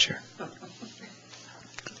self-torture.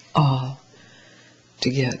 All to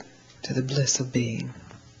get to the bliss of being.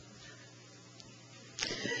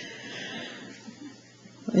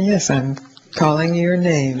 Yes, I'm calling your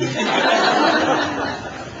name.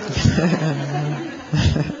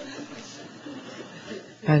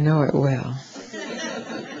 I know it well.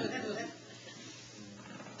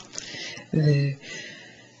 The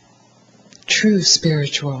true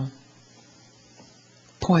spiritual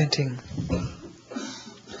pointing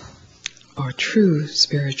or true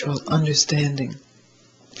spiritual understanding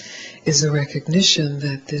is a recognition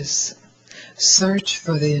that this search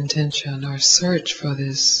for the intention or search for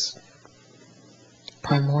this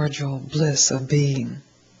primordial bliss of being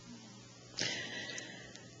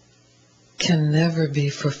can never be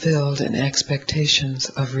fulfilled in expectations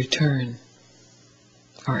of return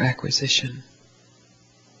or acquisition.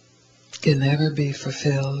 Can never be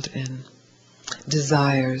fulfilled in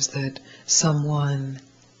desires that someone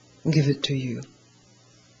give it to you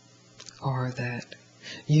or that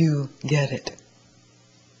you get it.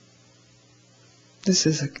 This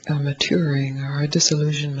is a maturing or a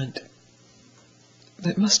disillusionment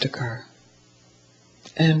that must occur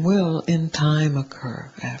and will in time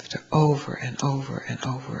occur after over and over and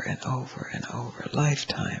over and over and over,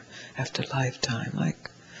 lifetime after lifetime.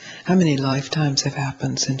 Like, how many lifetimes have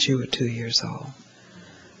happened since you were 2 years old?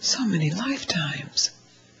 So many lifetimes.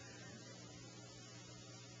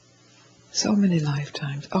 So many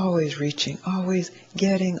lifetimes, always reaching, always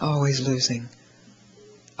getting, always losing.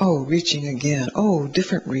 Oh, reaching again. Oh,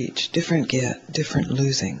 different reach, different get, different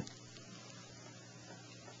losing.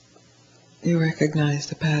 You recognize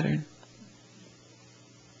the pattern?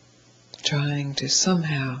 Trying to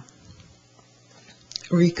somehow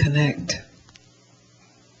reconnect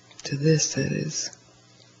to this that is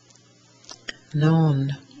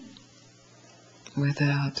known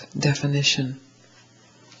without definition.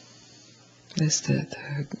 This that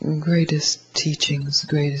the greatest teachings,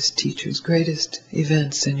 greatest teachers, greatest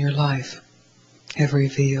events in your life have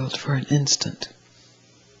revealed for an instant.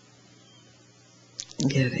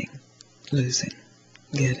 Getting, losing,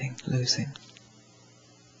 getting, losing.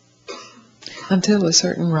 Until a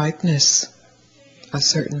certain ripeness, a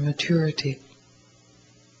certain maturity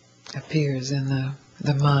appears in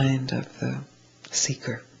the mind of the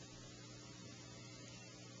seeker.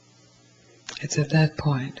 It's at that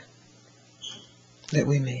point that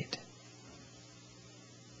we meet.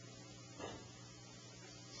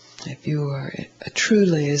 If you are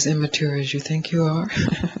truly as immature as you think you are,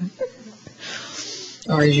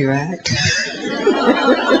 or as you act,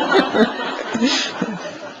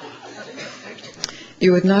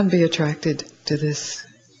 you would not be attracted to this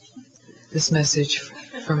message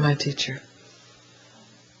from my teacher.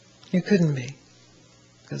 You couldn't be,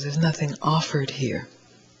 because there's nothing offered here.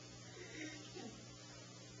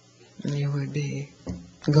 You would be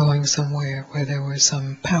going somewhere where there was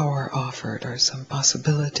some power offered or some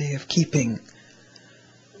possibility of keeping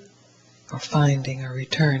or finding or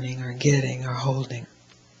returning or getting or holding.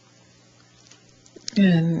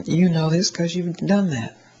 And you know this because you've done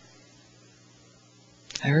that.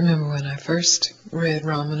 I remember when I first read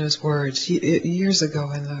Ramanu's words years ago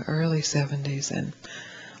in the early 70s, and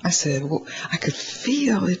I said, well, I could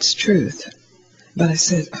feel its truth, but I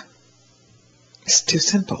said, it's too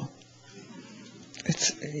simple.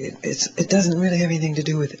 it doesn't really have anything to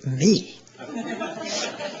do with me.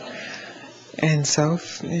 And so,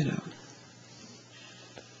 for the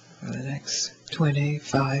next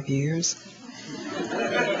 25 years,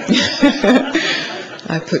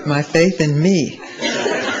 I put my faith in me.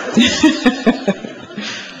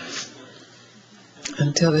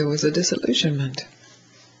 Until there was a disillusionment.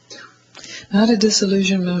 Not a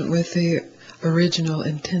disillusionment with the original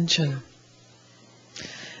intention.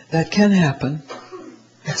 That can happen.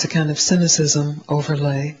 It's a kind of cynicism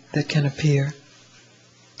overlay that can appear.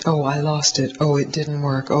 Oh, I lost it. Oh, it didn't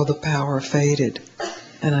work. Oh, the power faded.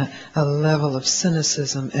 And a level of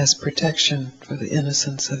cynicism as protection for the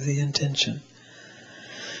innocence of the intention.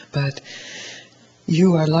 But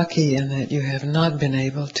you are lucky in that you have not been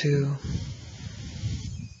able to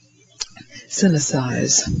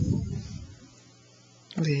cynicize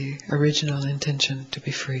the original intention to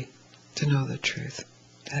be free, to know the truth.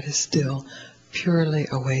 That is still purely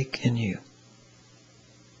awake in you.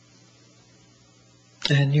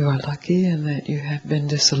 And you are lucky in that you have been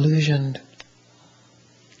disillusioned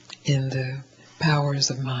in the powers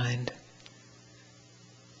of mind,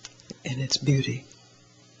 in its beauty,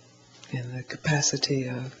 in the capacity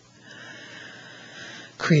of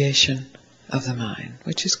creation of the mind,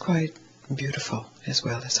 which is quite beautiful as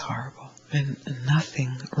well as horrible, and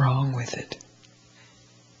nothing wrong with it.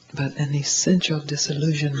 But an essential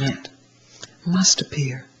disillusionment must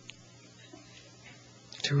appear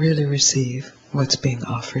to really receive what's being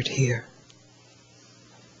offered here,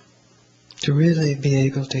 to really be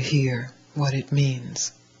able to hear what it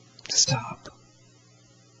means to stop,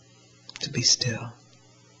 to be still.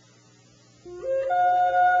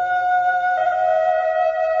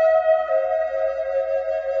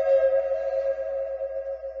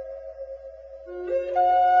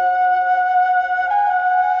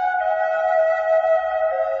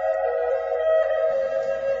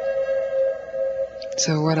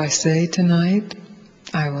 So what I say tonight,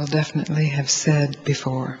 I will definitely have said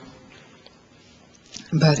before.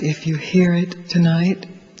 But if you hear it tonight,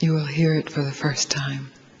 you will hear it for the first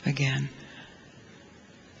time again.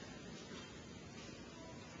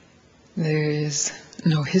 There is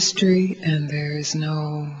no history and there is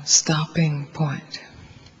no stopping point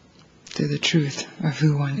to the truth of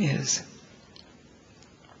who one is.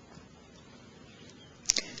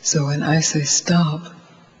 So when I say stop,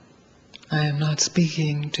 I am not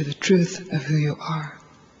speaking to the truth of who you are.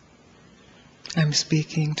 I'm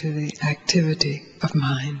speaking to the activity of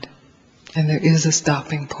mind. And there is a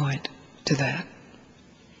stopping point to that.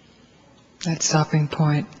 That stopping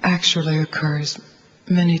point actually occurs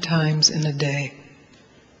many times in a day,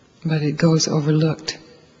 but it goes overlooked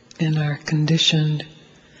in our conditioned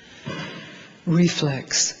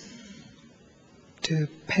reflex to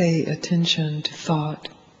pay attention to thought,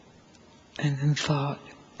 and then thought,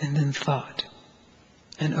 and then thought,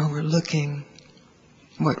 and overlooking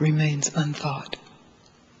what remains unthought,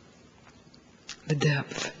 the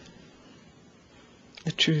depth,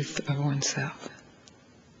 the truth of oneself.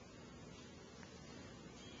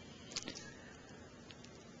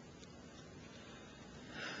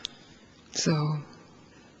 So,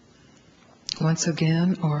 once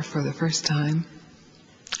again, or for the first time,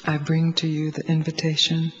 I bring to you the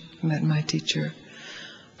invitation that my teacher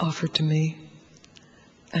offered to me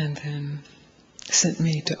and then sent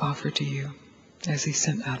me to offer to you as he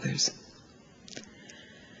sent others.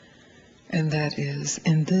 And that is,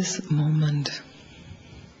 in this moment,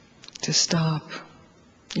 to stop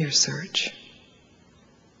your search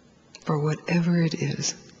for whatever it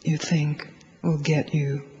is you think will get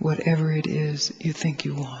you whatever it is you think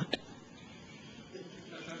you want.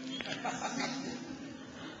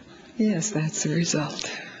 Yes, that's the result.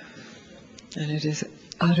 And it is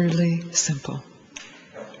utterly simple.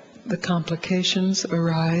 The complications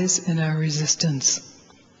arise in our resistance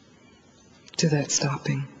to that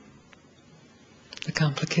stopping. The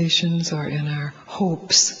complications are in our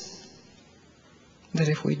hopes that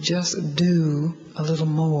if we just do a little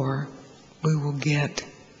more, we will get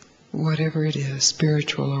whatever it is,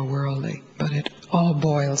 spiritual or worldly. But it all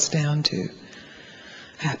boils down to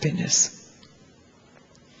happiness,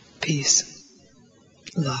 peace,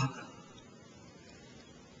 love.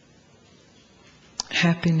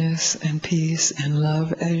 Happiness and peace and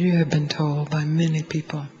love, as you have been told by many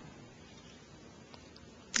people,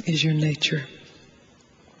 is your nature.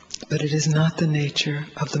 But it is not the nature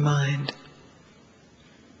of the mind.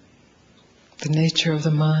 The nature of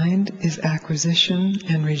the mind is acquisition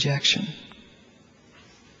and rejection.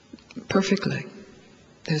 Perfectly.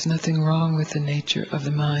 There's nothing wrong with the nature of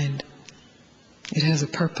the mind. It has a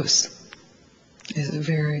purpose. It's a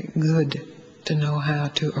very good to know how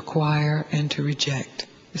to acquire and to reject.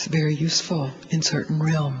 It's very useful in certain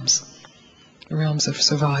realms of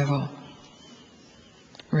survival,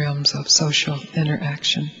 realms of social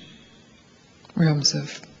interaction, realms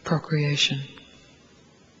of procreation.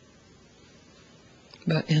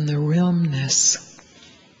 But in the realmness,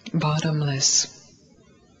 bottomless,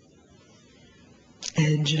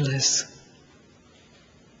 edgeless,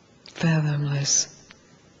 fathomless,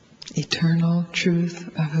 eternal truth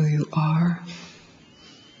of who you are,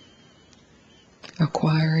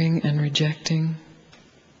 acquiring and rejecting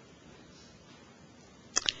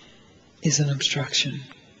is an obstruction.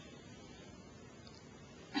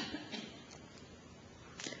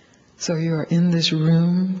 So you are in this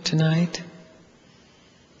room tonight.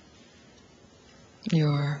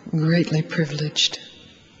 You're greatly privileged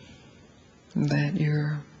that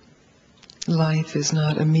your life is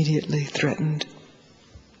not immediately threatened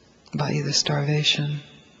by either starvation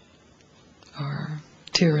or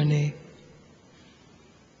tyranny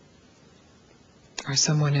or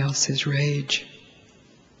someone else's rage.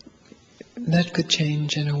 That could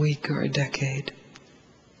change in a week or a decade.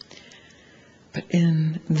 But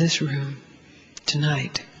in this room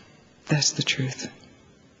tonight, that's the truth.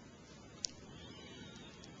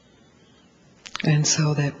 And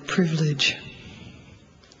so that privilege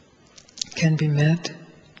can be met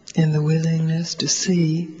in the willingness to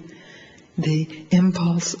see the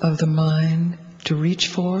impulse of the mind to reach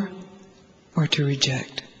for or to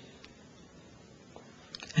reject,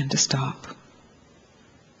 and to stop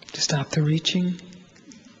the reaching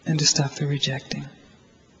and to stop the rejecting.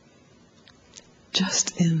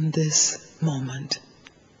 Just in this moment,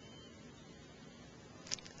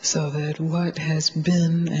 so that what has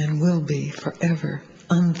been and will be forever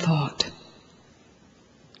unthought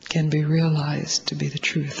can be realized to be the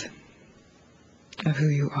truth of who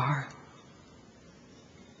you are.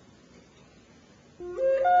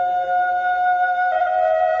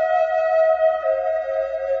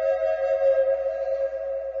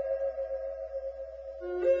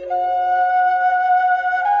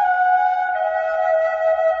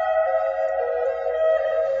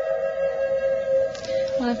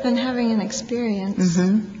 Well, I've been having an experience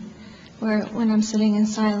where when I'm sitting in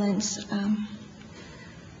silence,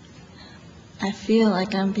 I feel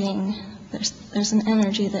like I'm being, there's an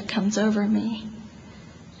energy that comes over me,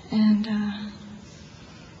 and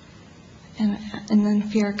then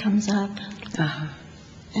fear comes up,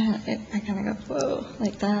 and I kind of go whoa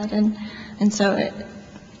like that, and so it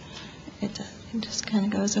just kind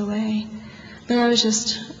of goes away. But I was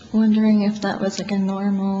just wondering if that was like a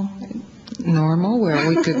normal where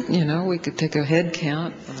we could take a head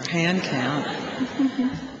count or a hand count,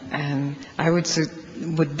 and I would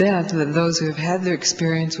bet that those who have had their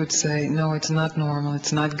experience would say, no, it's not normal,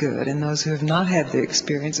 it's not good, and those who have not had the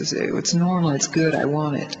experience would say, it's normal, it's good, I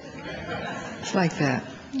want it. It's like that.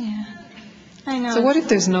 Yeah, I know. So what if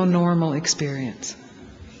there's no normal experience?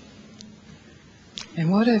 And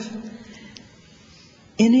what if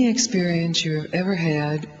any experience you have ever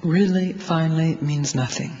had really, finally means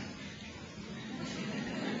nothing?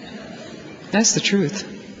 That's the truth.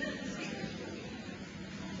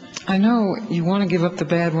 I know you want to give up the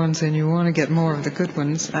bad ones and you want to get more of the good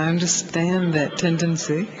ones. I understand that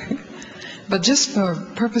tendency. But just for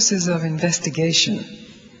purposes of investigation,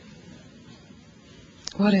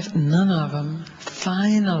 what if none of them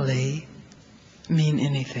finally mean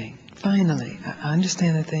anything? Finally. I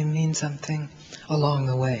understand that they mean something along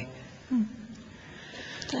the way.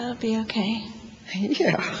 That'll be okay.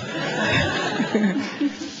 Yeah.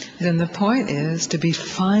 Then the point is to be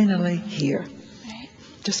finally here. Right.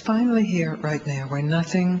 Just finally here right now, where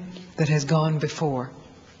nothing that has gone before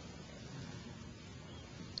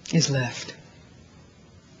is left.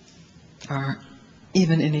 Or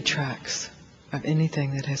even any tracks of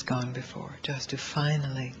anything that has gone before. Just to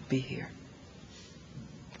finally be here.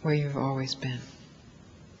 Where you've always been.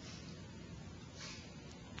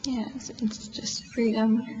 Yeah, it's just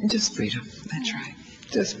freedom. Just freedom, that's right.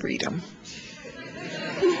 Just freedom.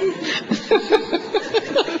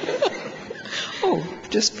 Oh,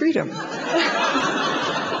 just freedom.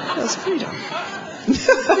 Just freedom.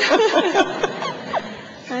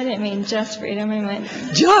 I didn't mean just freedom, I meant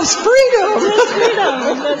just freedom! just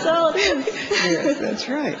freedom, that's all it is. Yes, that's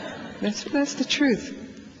right. That's the truth.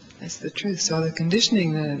 That's the truth. So the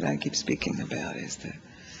conditioning that I keep speaking about is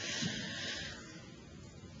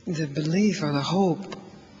the belief or the hope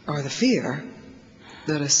or the fear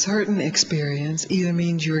that a certain experience either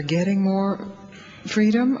means you're getting more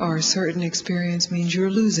freedom or a certain experience means you're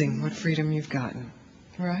losing what freedom you've gotten.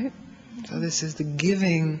 Right? So this is the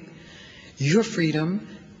giving your freedom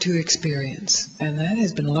to experience. And that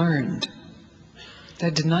has been learned.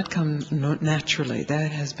 That did not come naturally.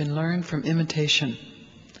 That has been learned from imitation.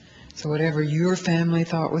 So whatever your family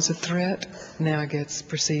thought was a threat now gets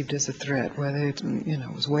perceived as a threat, whether it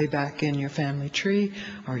was way back in your family tree,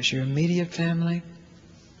 or it's your immediate family,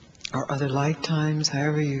 or other lifetimes,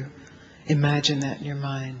 however you imagine that in your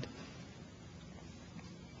mind.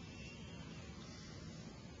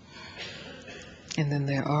 And then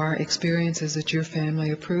there are experiences that your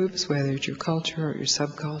family approves, whether it's your culture or your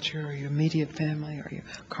subculture or your immediate family or your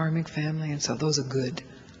karmic family, and so those are good.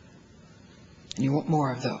 And you want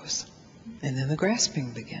more of those. And then the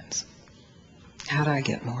grasping begins. How do I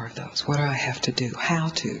get more of those? What do I have to do? How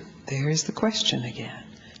to? There is the question again.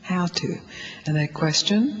 How to? And that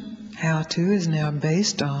question, how to, is now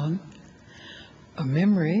based on a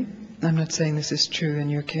memory. I'm not saying this is true in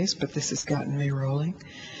your case, but this has gotten me rolling.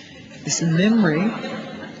 This memory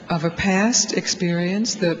of a past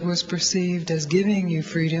experience that was perceived as giving you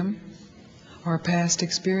freedom, or a past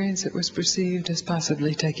experience that was perceived as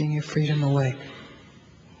possibly taking your freedom away.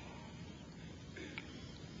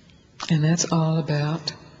 And that's all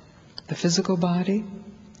about the physical body,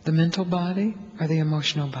 the mental body, or the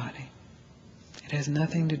emotional body. It has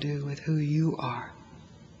nothing to do with who you are.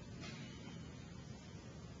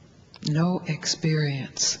 No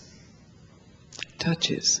experience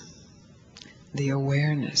touches the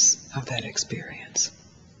awareness of that experience.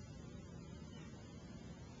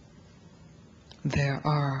 There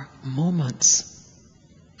are moments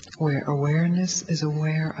where awareness is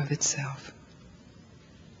aware of itself.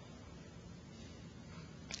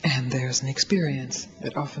 And there's an experience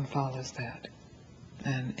that often follows that.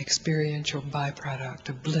 An experiential byproduct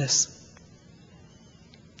of bliss,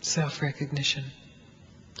 self-recognition,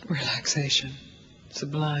 relaxation,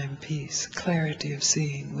 sublime peace, clarity of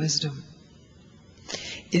seeing, wisdom.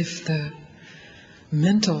 If the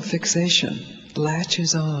mental fixation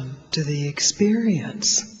latches on to the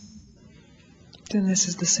experience, then this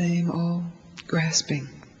is the same old grasping.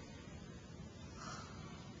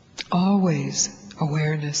 Always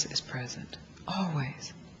awareness is present.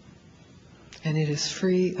 Always. And it is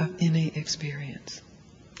free of any experience,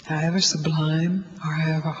 however sublime or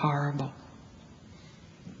however horrible.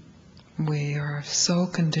 We are so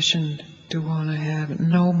conditioned to want to have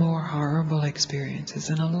no more horrible experiences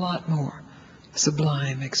and a lot more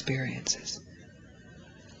sublime experiences.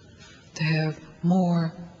 To have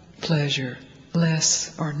more pleasure,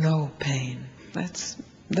 less or no pain.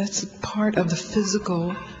 That's part of the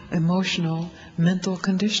physical, emotional, mental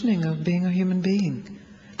conditioning of being a human being.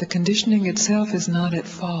 The conditioning itself is not at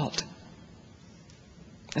fault.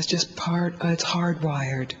 It's just it's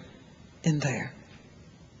hardwired in there.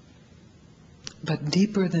 But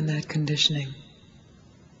deeper than that conditioning,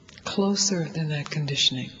 closer than that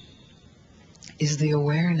conditioning, is the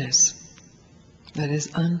awareness that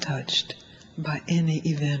is untouched by any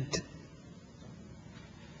event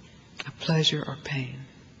of pleasure or pain,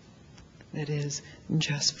 that is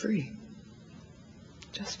just free.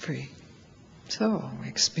 Just free. So,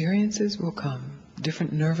 experiences will come.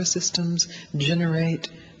 Different nervous systems generate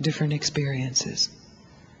different experiences.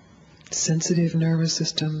 Sensitive nervous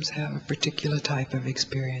systems have a particular type of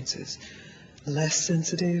experiences. Less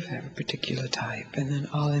sensitive have a particular type, and then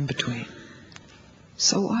all in between.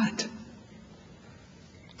 So what?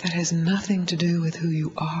 That has nothing to do with who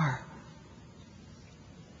you are.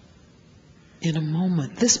 In a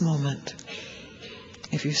moment, this moment,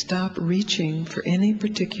 if you stop reaching for any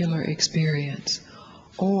particular experience,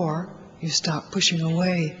 or you stop pushing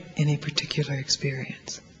away any particular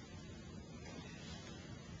experience,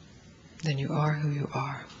 then you are who you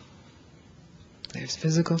are. There's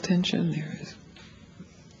physical tension, there is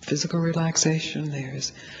physical relaxation, there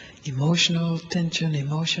is emotional tension,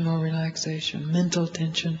 emotional relaxation, mental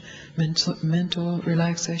tension, mental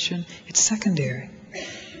relaxation. It's secondary.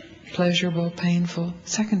 Pleasurable, painful,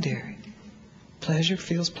 secondary. Pleasure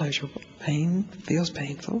feels pleasurable, pain feels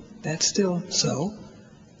painful. That's still so.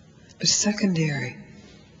 But secondary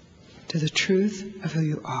to the truth of who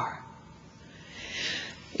you are.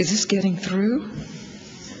 Is this getting through?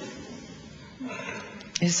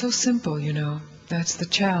 It's so simple, you know. That's the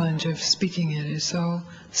challenge of speaking it. It's so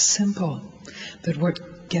simple that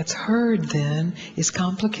what gets heard then is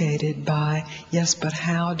complicated by, yes, but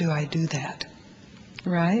how do I do that?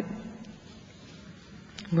 Right?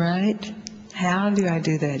 Right? How do I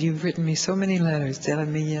do that? You've written me so many letters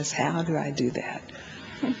telling me, yes, how do I do that?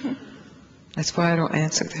 That's why I don't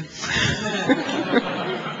answer them.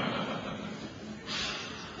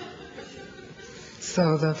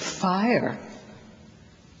 So the fire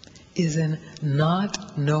is in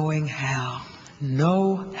not knowing how.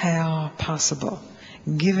 No how possible.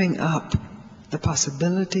 Giving up the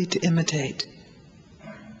possibility to imitate.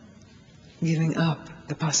 giving up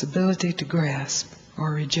the possibility to grasp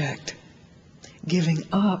or reject, giving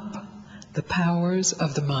up the powers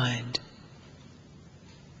of the mind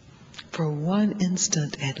for one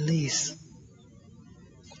instant at least,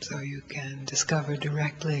 so you can discover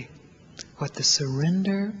directly what the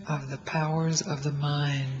surrender of the powers of the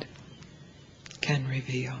mind can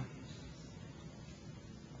reveal.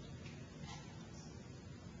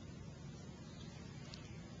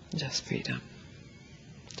 Just freedom.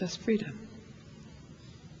 Just freedom.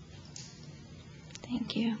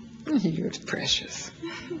 Thank you. You're precious.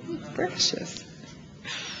 Precious.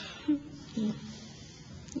 You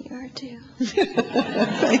are too.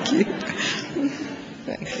 Thank you.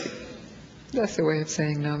 Thank you. That's a way of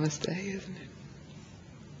saying namaste, isn't it?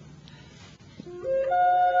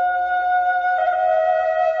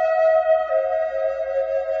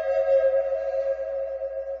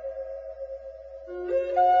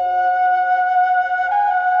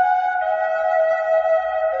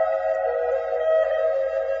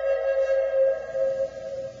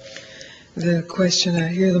 The question I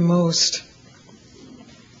hear the most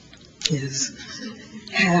is,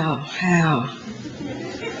 how?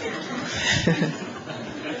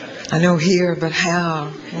 I know here, but how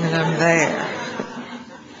when I'm there?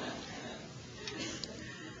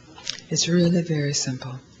 It's really very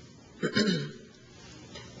simple.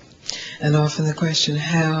 And often the question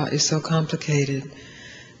how is so complicated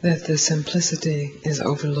that the simplicity is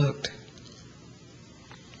overlooked.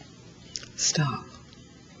 Stop.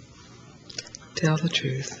 Tell the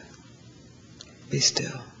truth. Be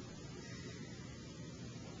still.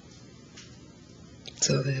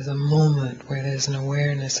 So there's a moment where there's an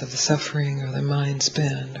awareness of the suffering or the mind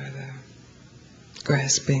spin or the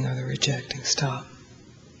grasping or the rejecting. Stop.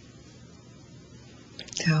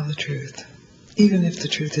 Tell the truth. Even if the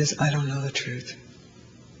truth is, I don't know the truth.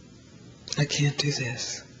 I can't do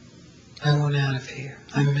this. I want out of here.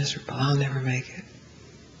 I'm miserable. I'll never make it.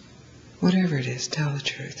 Whatever it is, tell the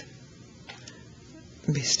truth.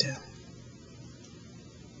 Be still.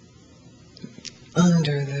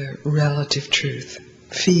 Under the relative truth,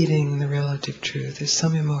 feeding the relative truth, is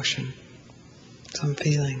some emotion, some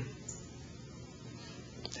feeling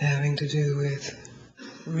having to do with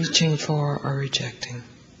reaching for or rejecting.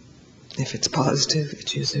 If it's positive,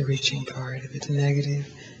 it's usually reaching for it. If it's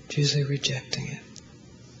negative, it's usually rejecting it.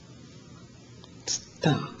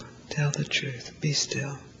 Stop. Tell the truth. Be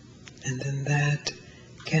still. And then that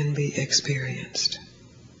can be experienced.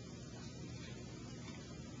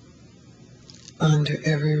 Under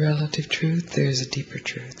every relative truth, there is a deeper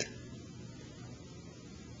truth,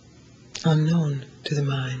 unknown to the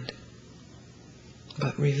mind,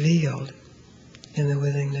 but revealed in the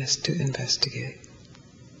willingness to investigate.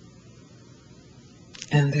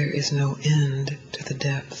 And there is no end to the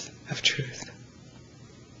depth of truth,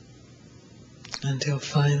 until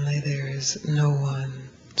finally there is no one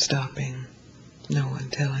stopping, no one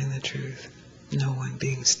telling the truth, no one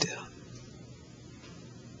being still.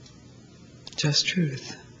 Just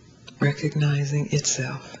truth, recognizing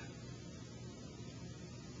itself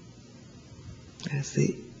as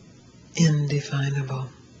the indefinable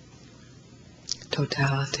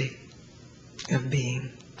totality of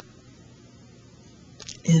being.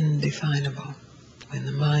 Indefinable. When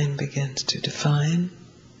the mind begins to define,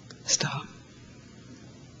 stop.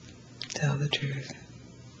 Tell the truth.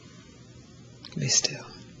 Be still.